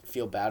like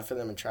feel bad for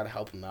them and try to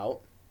help them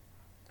out.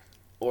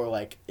 Or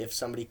like if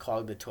somebody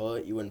clogged the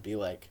toilet, you wouldn't be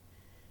like,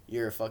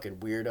 you're a fucking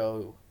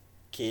weirdo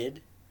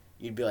kid.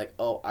 You'd be like,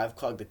 oh, I've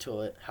clogged the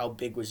toilet. How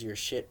big was your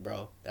shit,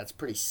 bro? That's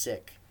pretty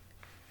sick.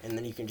 And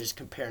then you can just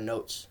compare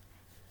notes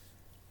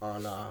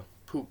on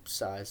poop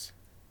size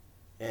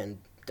and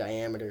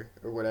diameter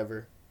or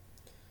whatever.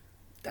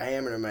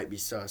 Diameter might be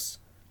sus.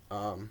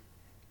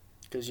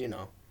 Because,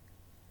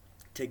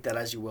 take that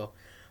as you will.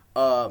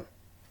 But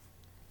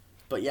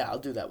yeah, I'll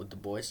do that with the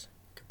boys.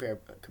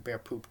 Compare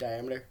poop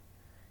diameter.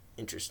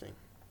 Interesting.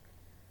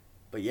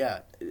 But yeah,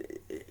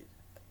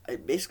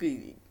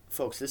 basically,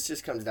 folks, this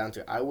just comes down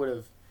to I would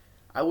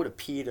have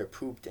peed or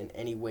pooped in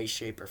any way,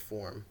 shape, or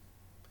form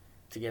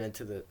to get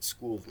into the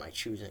school of my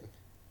choosing,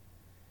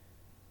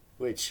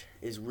 which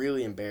is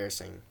really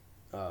embarrassing,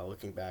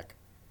 looking back.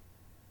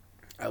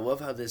 I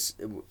love how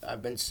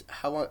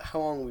how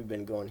long we've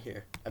been going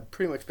here. I've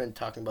pretty much been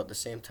talking about the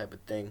same type of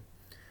thing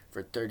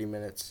for 30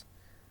 minutes.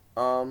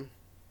 But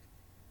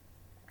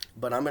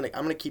I'm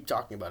gonna keep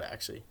talking about it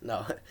actually.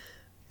 No.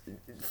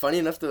 Funny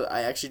enough though,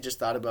 I actually just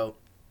thought about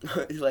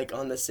like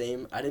on the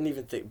same, I didn't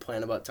even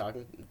plan about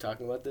talking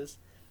about this.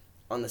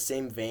 On the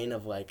same vein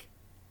of like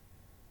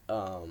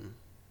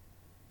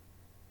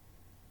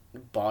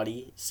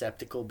body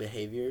septical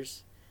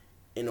behaviors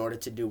in order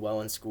to do well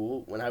in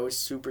school. When I was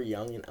super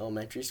young in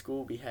elementary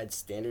school, we had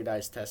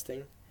standardized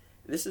testing.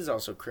 This is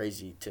also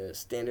crazy to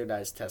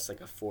standardize test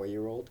like a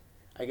 4-year-old.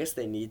 I guess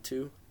they need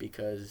to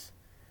because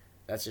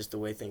that's just the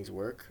way things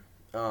work.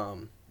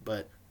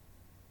 But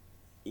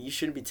you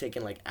shouldn't be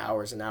taking like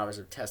hours and hours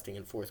of testing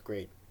in 4th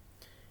grade.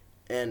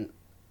 And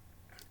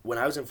when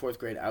I was in 4th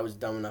grade, I was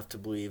dumb enough to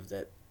believe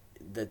that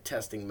the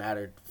testing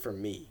mattered for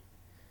me,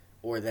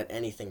 or that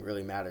anything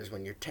really matters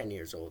when you're 10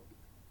 years old.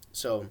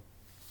 So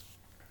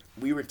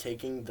we were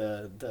taking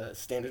the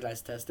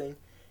standardized testing,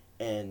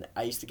 and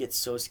I used to get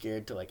so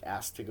scared to like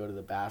ask to go to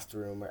the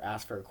bathroom or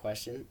ask for a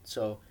question.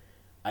 So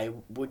I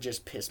would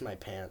just piss my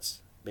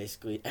pants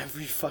basically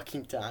every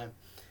fucking time.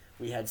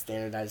 We had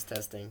standardized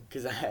testing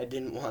because I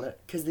didn't want to,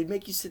 because they'd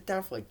make you sit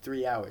down for like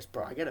 3 hours,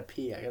 bro. I gotta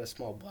pee. I got a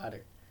small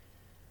bladder.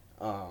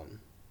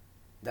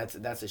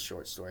 That's a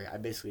short story. I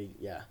just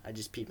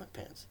peed my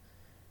pants,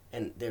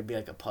 and there'd be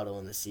like a puddle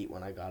in the seat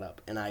when I got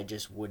up, and I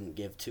just wouldn't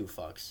give two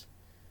fucks.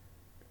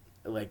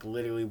 Like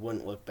literally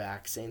wouldn't look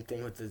back. Same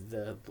thing with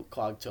the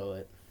clogged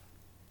toilet.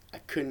 I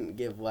couldn't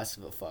give less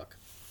of a fuck.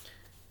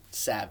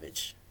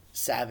 Savage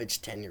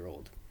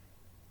 10-year-old.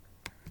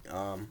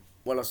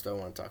 What else do I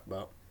want to talk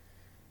about?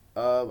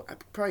 I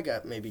probably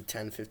got maybe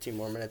 10-15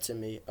 more minutes in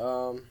me.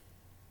 I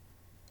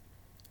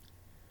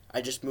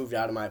just moved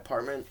out of my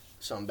apartment,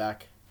 so I'm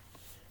back.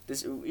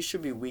 It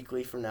should be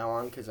weekly from now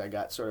on because I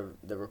got sort of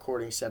the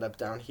recording set up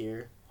down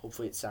here.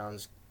 Hopefully it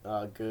sounds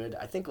good.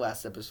 I think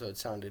last episode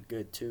sounded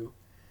good too.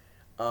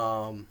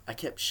 I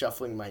kept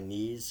shuffling my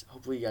knees.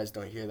 Hopefully you guys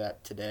don't hear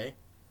that today.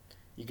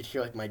 You could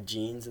hear like my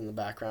jeans in the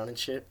background and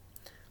shit.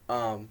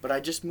 But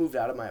I just moved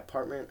out of my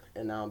apartment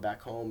and now I'm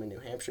back home in New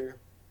Hampshire.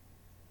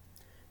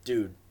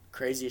 Dude,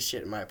 craziest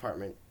shit in my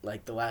apartment.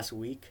 Like the last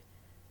week,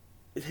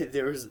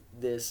 there was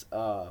this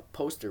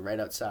poster right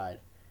outside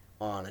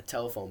on a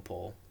telephone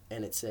pole,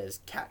 and it says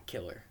cat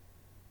killer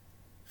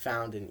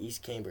found in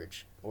East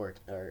Cambridge, or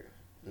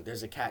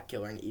there's a cat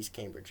killer in East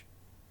Cambridge.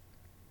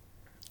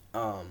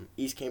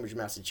 East Cambridge,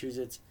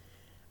 Massachusetts.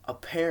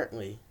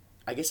 Apparently,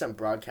 I guess I'm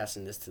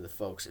broadcasting this to the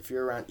folks. If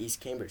you're around East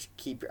Cambridge,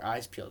 keep your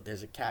eyes peeled.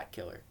 There's a cat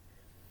killer.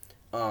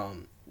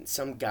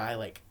 Some guy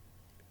like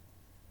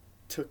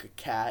took a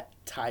cat,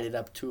 tied it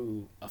up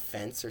to a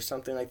fence or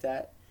something like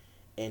that,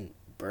 and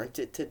burnt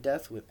it to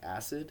death with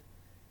acid.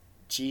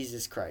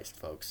 Jesus Christ,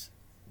 folks.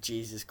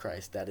 Jesus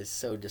Christ, that is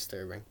so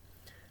disturbing.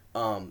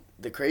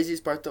 The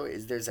craziest part though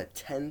is there's a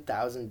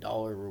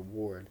 $10,000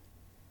 reward.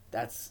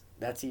 That's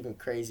even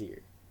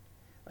crazier.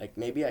 Like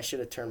maybe I should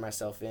have turned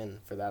myself in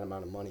for that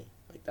amount of money.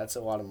 Like that's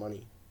a lot of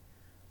money.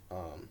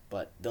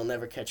 But they'll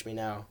never catch me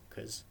now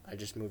because I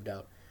just moved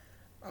out.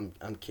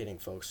 I'm kidding,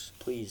 folks.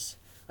 Please,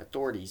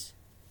 authorities.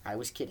 I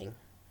was kidding.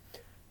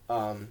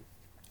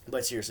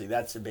 But seriously,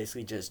 that's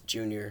basically just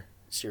junior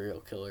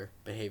serial killer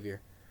behavior.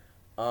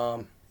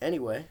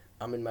 Anyway,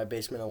 I'm in my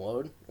basement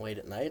alone late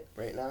at night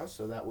right now,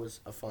 so that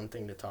was a fun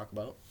thing to talk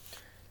about.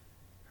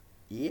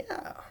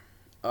 Yeah.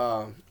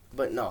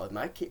 But no,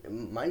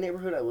 my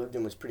neighborhood I lived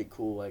in was pretty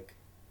cool. Like,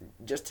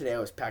 just today I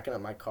was packing up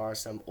my car.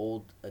 Some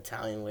old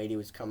Italian lady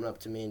was coming up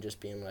to me and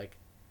just being like,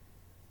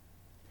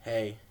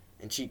 hey.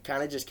 And she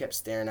kind of just kept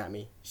staring at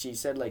me. She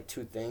said like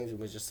two things. It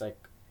was just like,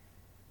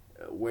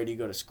 where do you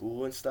go to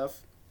school and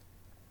stuff?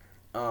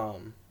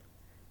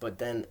 But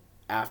then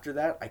after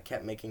that, I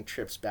kept making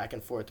trips back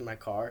and forth in my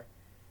car,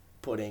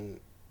 putting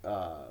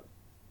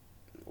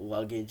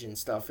luggage and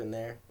stuff in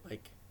there,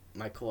 like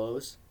my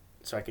clothes,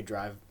 so I could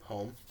drive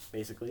home,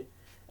 basically.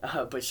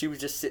 But she was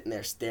just sitting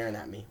there staring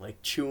at me,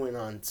 like chewing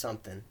on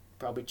something.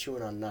 Probably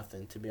chewing on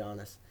nothing, to be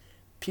honest.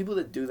 People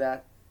that do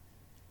that,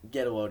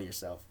 get a load of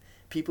yourself.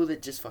 People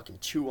that just fucking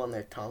chew on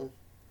their tongue,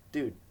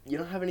 dude, you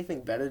don't have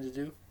anything better to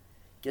do?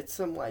 Get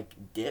some, like,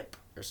 dip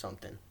or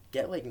something.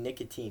 Get, like,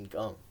 nicotine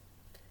gum.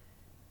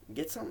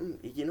 Get something,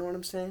 you know what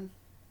I'm saying?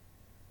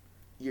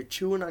 You're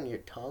chewing on your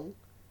tongue?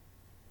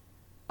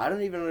 I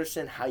don't even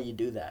understand how you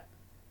do that.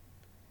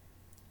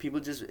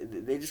 People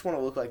they just want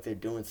to look like they're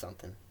doing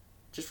something.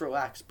 Just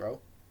relax,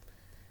 bro.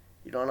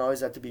 You don't always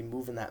have to be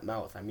moving that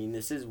mouth. I mean,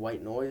 this is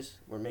white noise.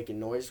 We're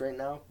making noise right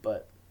now,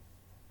 but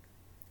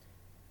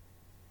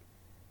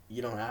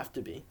you don't have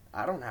to be.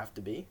 I don't have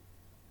to be.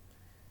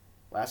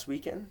 Last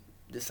weekend,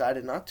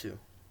 decided not to.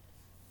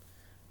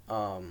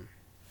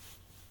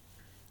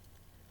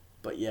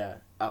 But yeah,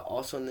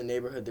 also in the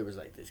neighborhood there was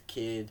like this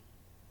kid.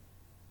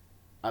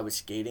 I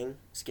was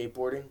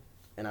skateboarding,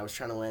 and I was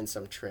trying to land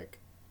some trick.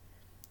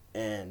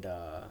 And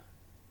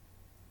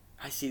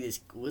I see this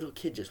little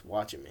kid just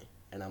watching me,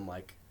 and I'm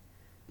like,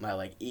 my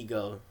like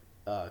ego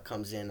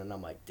comes in, and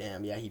I'm like,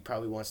 damn, yeah, he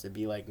probably wants to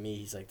be like me.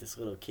 He's like this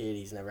little kid.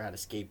 He's never had a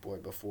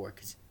skateboard before,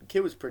 because the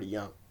kid was pretty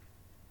young.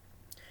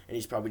 And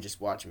he's probably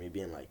just watching me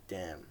being like,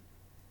 damn,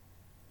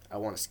 I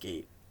want to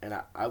skate. And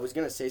I was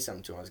going to say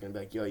something to him. I was going to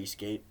be like, yo, you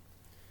skate?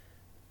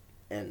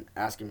 And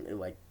ask him,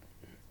 like,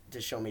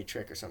 to show me a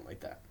trick or something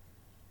like that.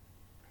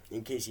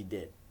 In case he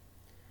did.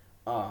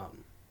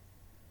 And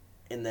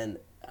then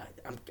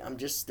I'm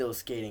just still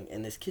skating,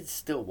 and this kid's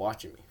still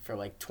watching me for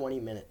like 20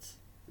 minutes.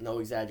 No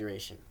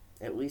exaggeration.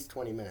 At least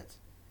 20 minutes.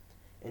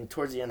 And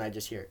towards the end, I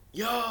just hear,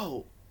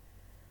 yo!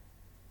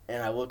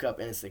 And I look up,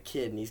 and it's the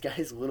kid, and he's got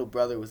his little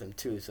brother with him,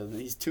 too. So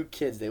these two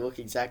kids, they look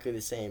exactly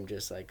the same,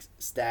 just, like,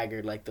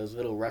 staggered like those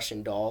little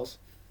Russian dolls.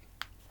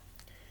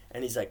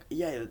 And he's like,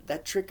 yeah,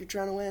 that trick you're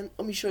trying to land?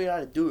 Let me show you how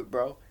to do it,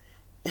 bro.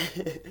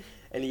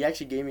 And he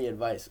actually gave me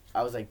advice.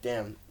 I was like,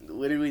 damn,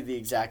 literally the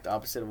exact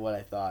opposite of what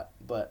I thought.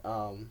 But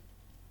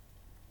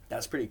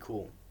that's pretty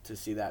cool to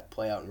see that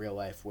play out in real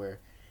life, where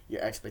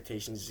your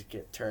expectations just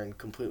get turned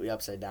completely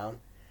upside down.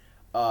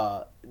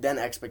 Then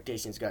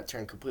expectations got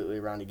turned completely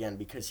around again,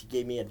 because he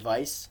gave me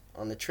advice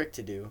on the trick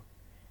to do,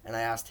 and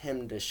I asked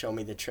him to show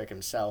me the trick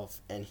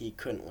himself, and he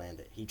couldn't land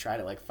it. He tried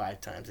it like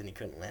 5 times, and he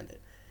couldn't land it.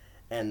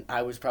 and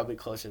I was probably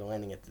closer to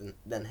landing it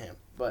than him.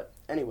 But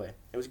anyway,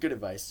 it was good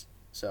advice.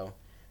 So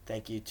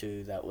thank you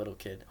to that little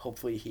kid.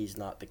 Hopefully he's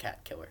not the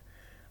cat killer,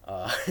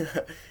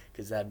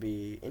 because that'd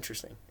be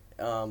interesting.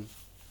 I'm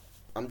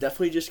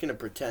definitely just gonna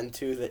pretend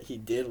too that he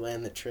did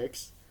land the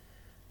tricks.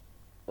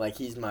 Like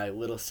he's my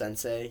little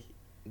sensei,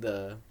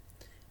 the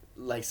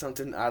like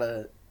something out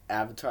of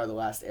Avatar: The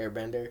Last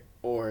Airbender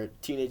or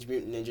Teenage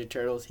Mutant Ninja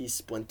Turtles. He's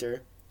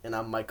Splinter and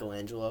I'm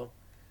Michelangelo.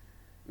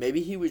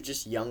 Maybe he was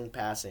just young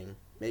passing.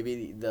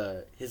 Maybe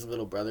his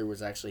little brother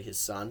was actually his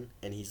son,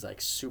 and he's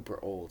like super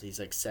old. He's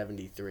like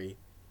 73,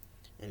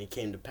 and he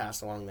came to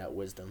pass along that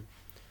wisdom.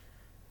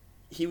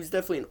 He was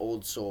definitely an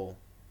old soul.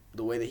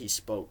 The way that he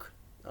spoke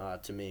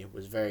to me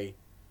was very,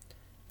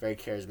 very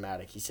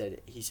charismatic.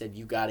 He said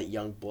you got it,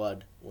 young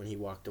blood, when he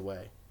walked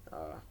away.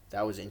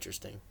 That was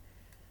interesting,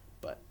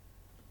 but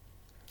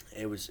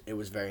it was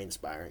very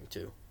inspiring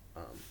too.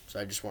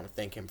 So I just want to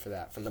thank him for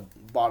that from the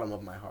bottom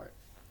of my heart.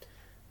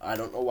 I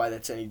don't know why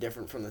that's any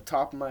different from the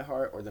top of my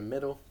heart or the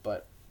middle,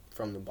 but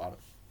from the bottom.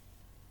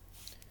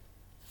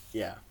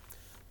 Yeah.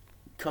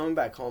 Coming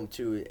back home,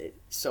 too, it's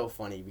so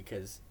funny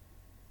because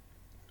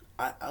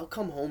I'll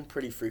come home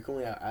pretty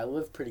frequently. I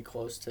live pretty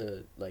close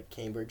to, like,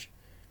 Cambridge,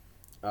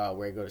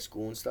 where I go to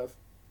school and stuff.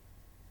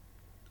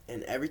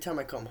 And every time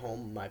I come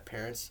home, my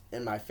parents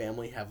and my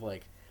family have,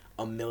 like,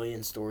 a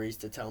million stories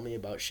to tell me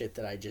about shit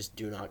that I just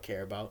do not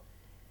care about.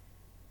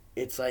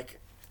 It's like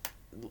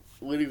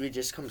literally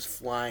just comes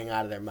flying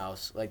out of their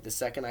mouths. Like the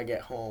second I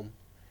get home,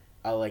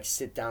 I'll like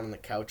sit down on the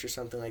couch or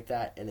something like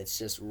that, and it's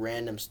just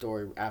random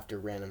story after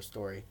random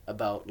story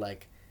about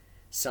like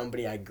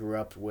somebody I grew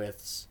up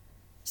with,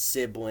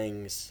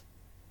 siblings,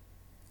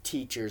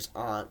 teachers,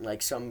 aunt,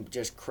 like some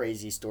just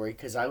crazy story.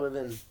 Because I live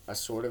in a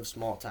sort of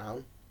small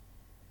town,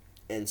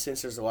 and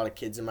since there's a lot of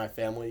kids in my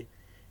family,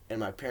 and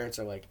my parents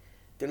are like,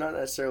 they're not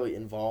necessarily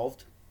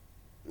involved,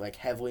 like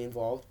heavily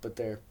involved, but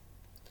they're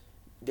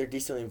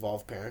decently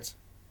involved parents.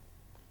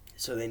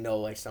 So they know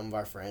like some of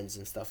our friends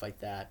and stuff like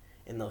that,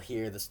 and they'll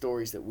hear the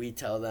stories that we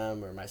tell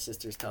them or my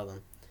sisters tell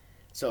them.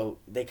 So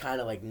they kind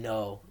of like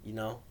know,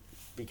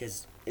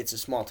 because it's a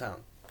small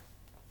town.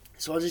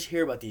 So I'll just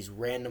hear about these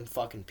random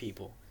fucking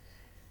people.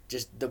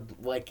 Just the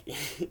like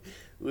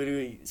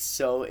literally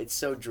it's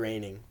so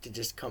draining to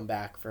just come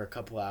back for a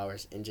couple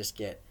hours and just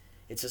get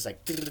it's just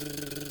like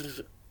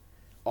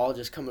all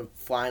just coming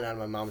flying out of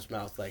my mom's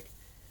mouth like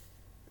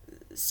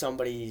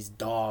somebody's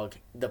dog,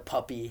 the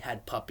puppy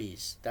had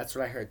puppies. That's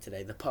what I heard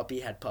today. The puppy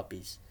had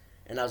puppies.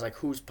 And I was like,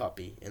 whose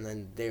puppy? And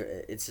then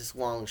it's this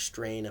long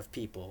strain of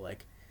people,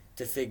 like,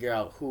 to figure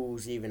out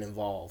who's even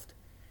involved.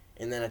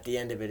 And then at the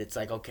end of it, it's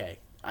like, okay,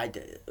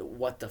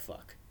 what the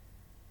fuck?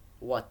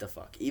 What the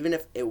fuck? Even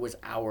if it was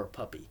our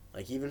puppy,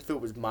 like, even if it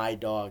was my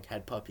dog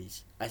had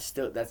puppies,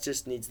 that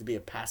just needs to be a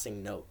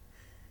passing note.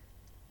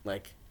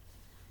 Like,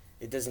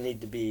 it doesn't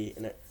need to be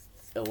an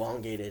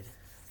elongated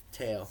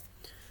tale.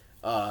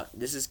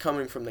 This is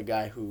coming from the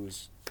guy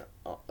who's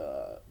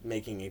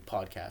making a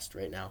podcast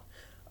right now,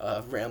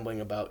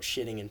 rambling about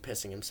shitting and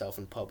pissing himself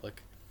in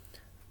public.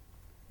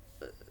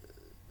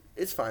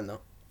 It's fine,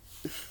 though.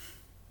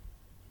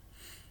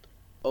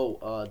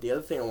 The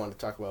other thing I wanted to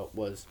talk about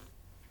was,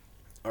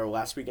 or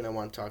last weekend I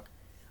want to talk,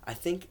 I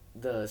think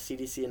the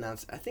CDC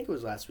announced, I think it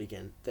was last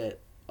weekend, that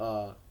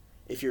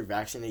if you're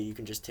vaccinated, you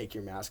can just take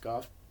your mask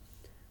off,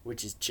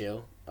 which is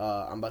chill.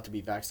 I'm about to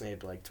be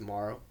vaccinated, like,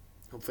 tomorrow.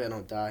 Hopefully I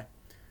don't die.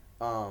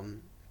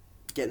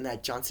 Getting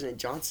that Johnson &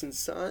 Johnson,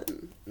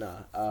 son.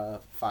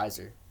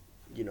 Pfizer.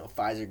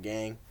 Pfizer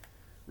gang.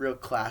 Real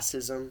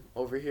classism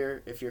over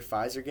here. If you're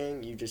Pfizer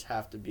gang, you just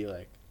have to be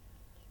like,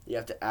 you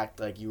have to act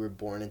like you were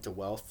born into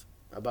wealth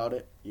about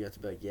it. You have to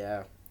be like,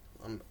 yeah,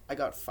 I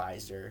got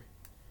Pfizer.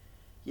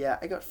 Yeah,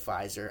 I got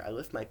Pfizer. I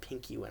lift my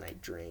pinky when I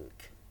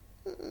drink.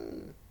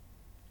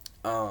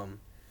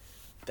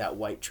 That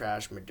white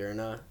trash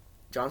Moderna.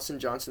 Johnson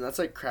 & Johnson, that's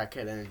like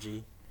crackhead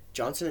energy.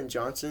 Johnson &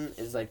 Johnson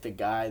is like the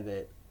guy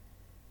that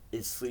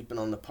is sleeping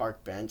on the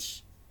park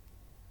bench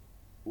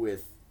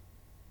with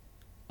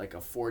like a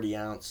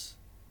 40-ounce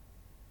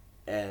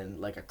and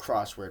like a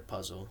crossword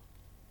puzzle.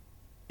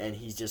 And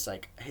he's just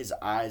like, his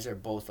eyes are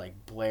both like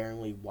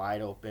blaringly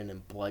wide open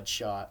and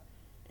bloodshot.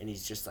 And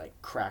he's just like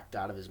cracked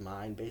out of his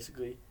mind,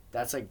 basically.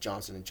 That's like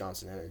Johnson &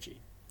 Johnson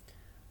energy.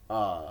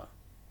 But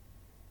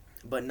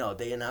no,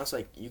 they announced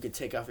like you could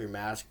take off your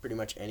mask pretty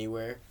much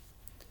anywhere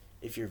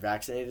if you're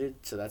vaccinated,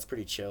 so that's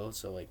pretty chill.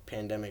 So like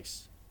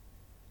pandemic's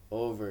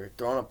over.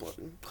 Throwing up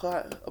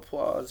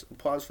applause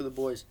for the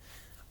boys.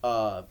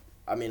 I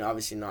mean,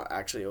 obviously not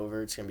actually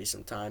over. It's gonna be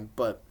some time,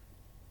 but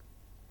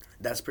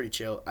that's pretty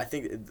chill. I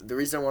think the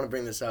reason I want to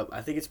bring this up,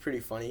 I think it's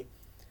pretty funny.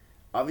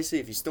 Obviously,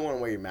 if you still want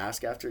to wear your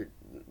mask after,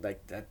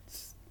 like,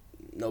 that's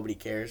nobody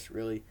cares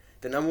really.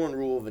 The number one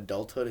rule of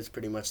adulthood is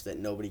pretty much that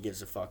nobody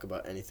gives a fuck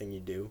about anything you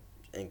do,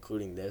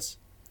 including this.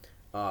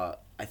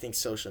 I think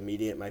social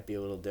media, it might be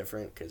a little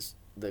different because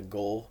the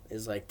goal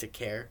is, like, to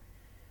care.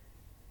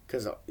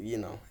 Because,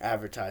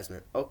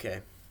 advertisement. Okay.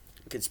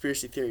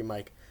 Conspiracy theory,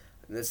 Mike.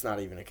 That's not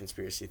even a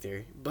conspiracy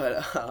theory.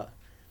 But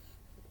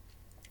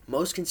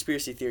most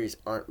conspiracy theories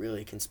aren't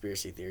really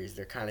conspiracy theories.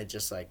 They're kind of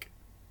just like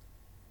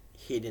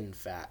hidden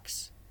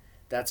facts.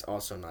 That's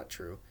also not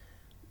true.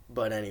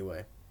 But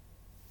anyway,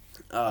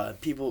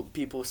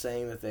 people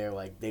saying that they're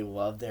like they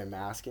love their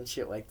mask and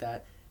shit like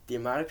that. The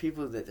amount of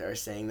people that are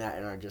saying that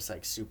and are just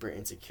like super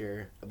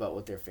insecure about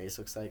what their face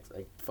looks like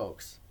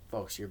folks,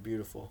 you're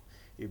beautiful.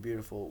 You're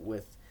beautiful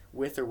with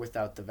or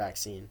without the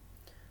vaccine.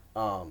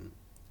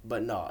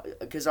 But no,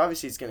 because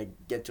obviously it's going to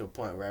get to a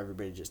point where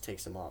everybody just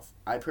takes them off.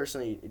 I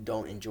personally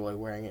don't enjoy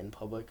wearing it in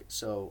public,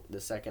 so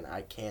the second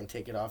I can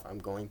take it off, I'm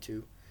going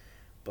to.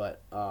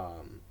 But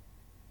I'm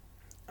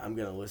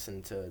going to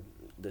listen to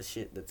the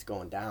shit that's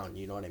going down,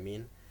 you know what I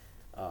mean?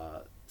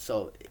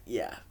 So,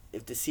 yeah,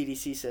 if the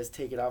CDC says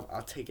take it off,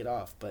 I'll take it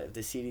off. But if the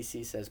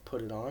CDC says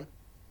put it on,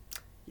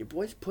 your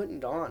boy's putting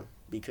it on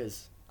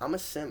because I'm a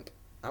simp.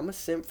 I'm a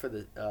simp for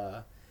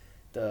the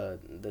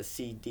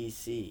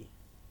CDC.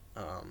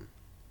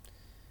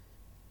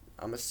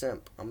 I'm a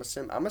simp. I'm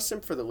a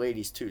simp for the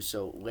ladies too.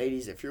 So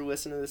ladies, if you're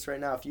listening to this right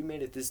now, if you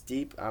made it this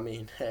deep, I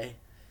mean, hey,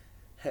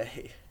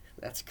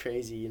 that's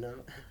crazy, you know?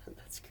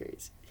 That's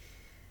crazy.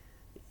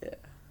 Yeah.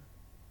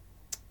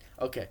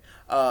 Okay.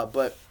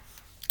 But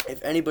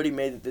if anybody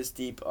made it this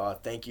deep,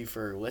 thank you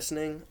for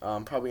listening.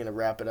 I'm probably gonna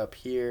wrap it up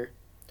here.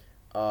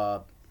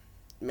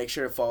 Make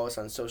sure to follow us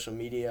on social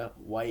media,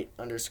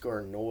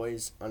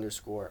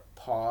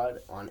 white_noise_pod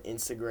on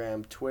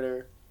Instagram,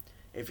 Twitter.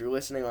 If you're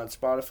listening on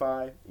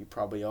Spotify, you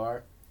probably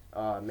are.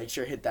 Make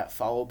sure to hit that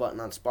follow button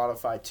on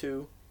Spotify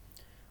too.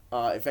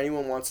 If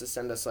anyone wants to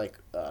send us like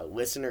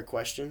listener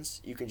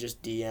questions, you can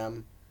just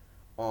DM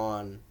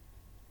on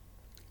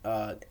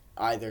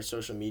either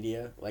social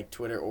media, like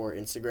Twitter or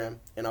Instagram,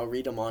 and I'll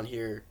read them on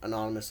here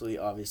anonymously,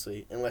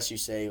 obviously, unless you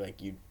say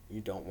like you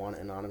don't want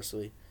it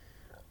anonymously.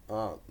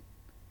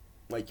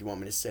 Like you want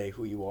me to say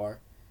who you are.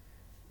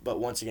 But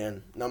once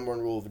again, number one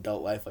rule of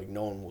adult life, like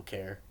no one will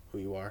care who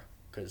you are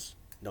because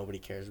nobody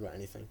cares about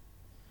anything.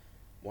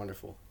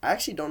 Wonderful. I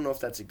actually don't know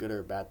if that's a good or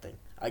a bad thing.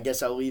 I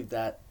guess I'll leave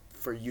that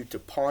for you to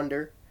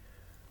ponder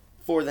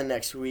for the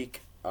next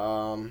week.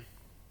 Once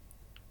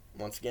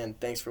again,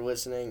 thanks for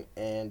listening,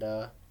 and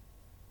I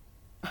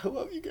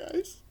love you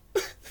guys.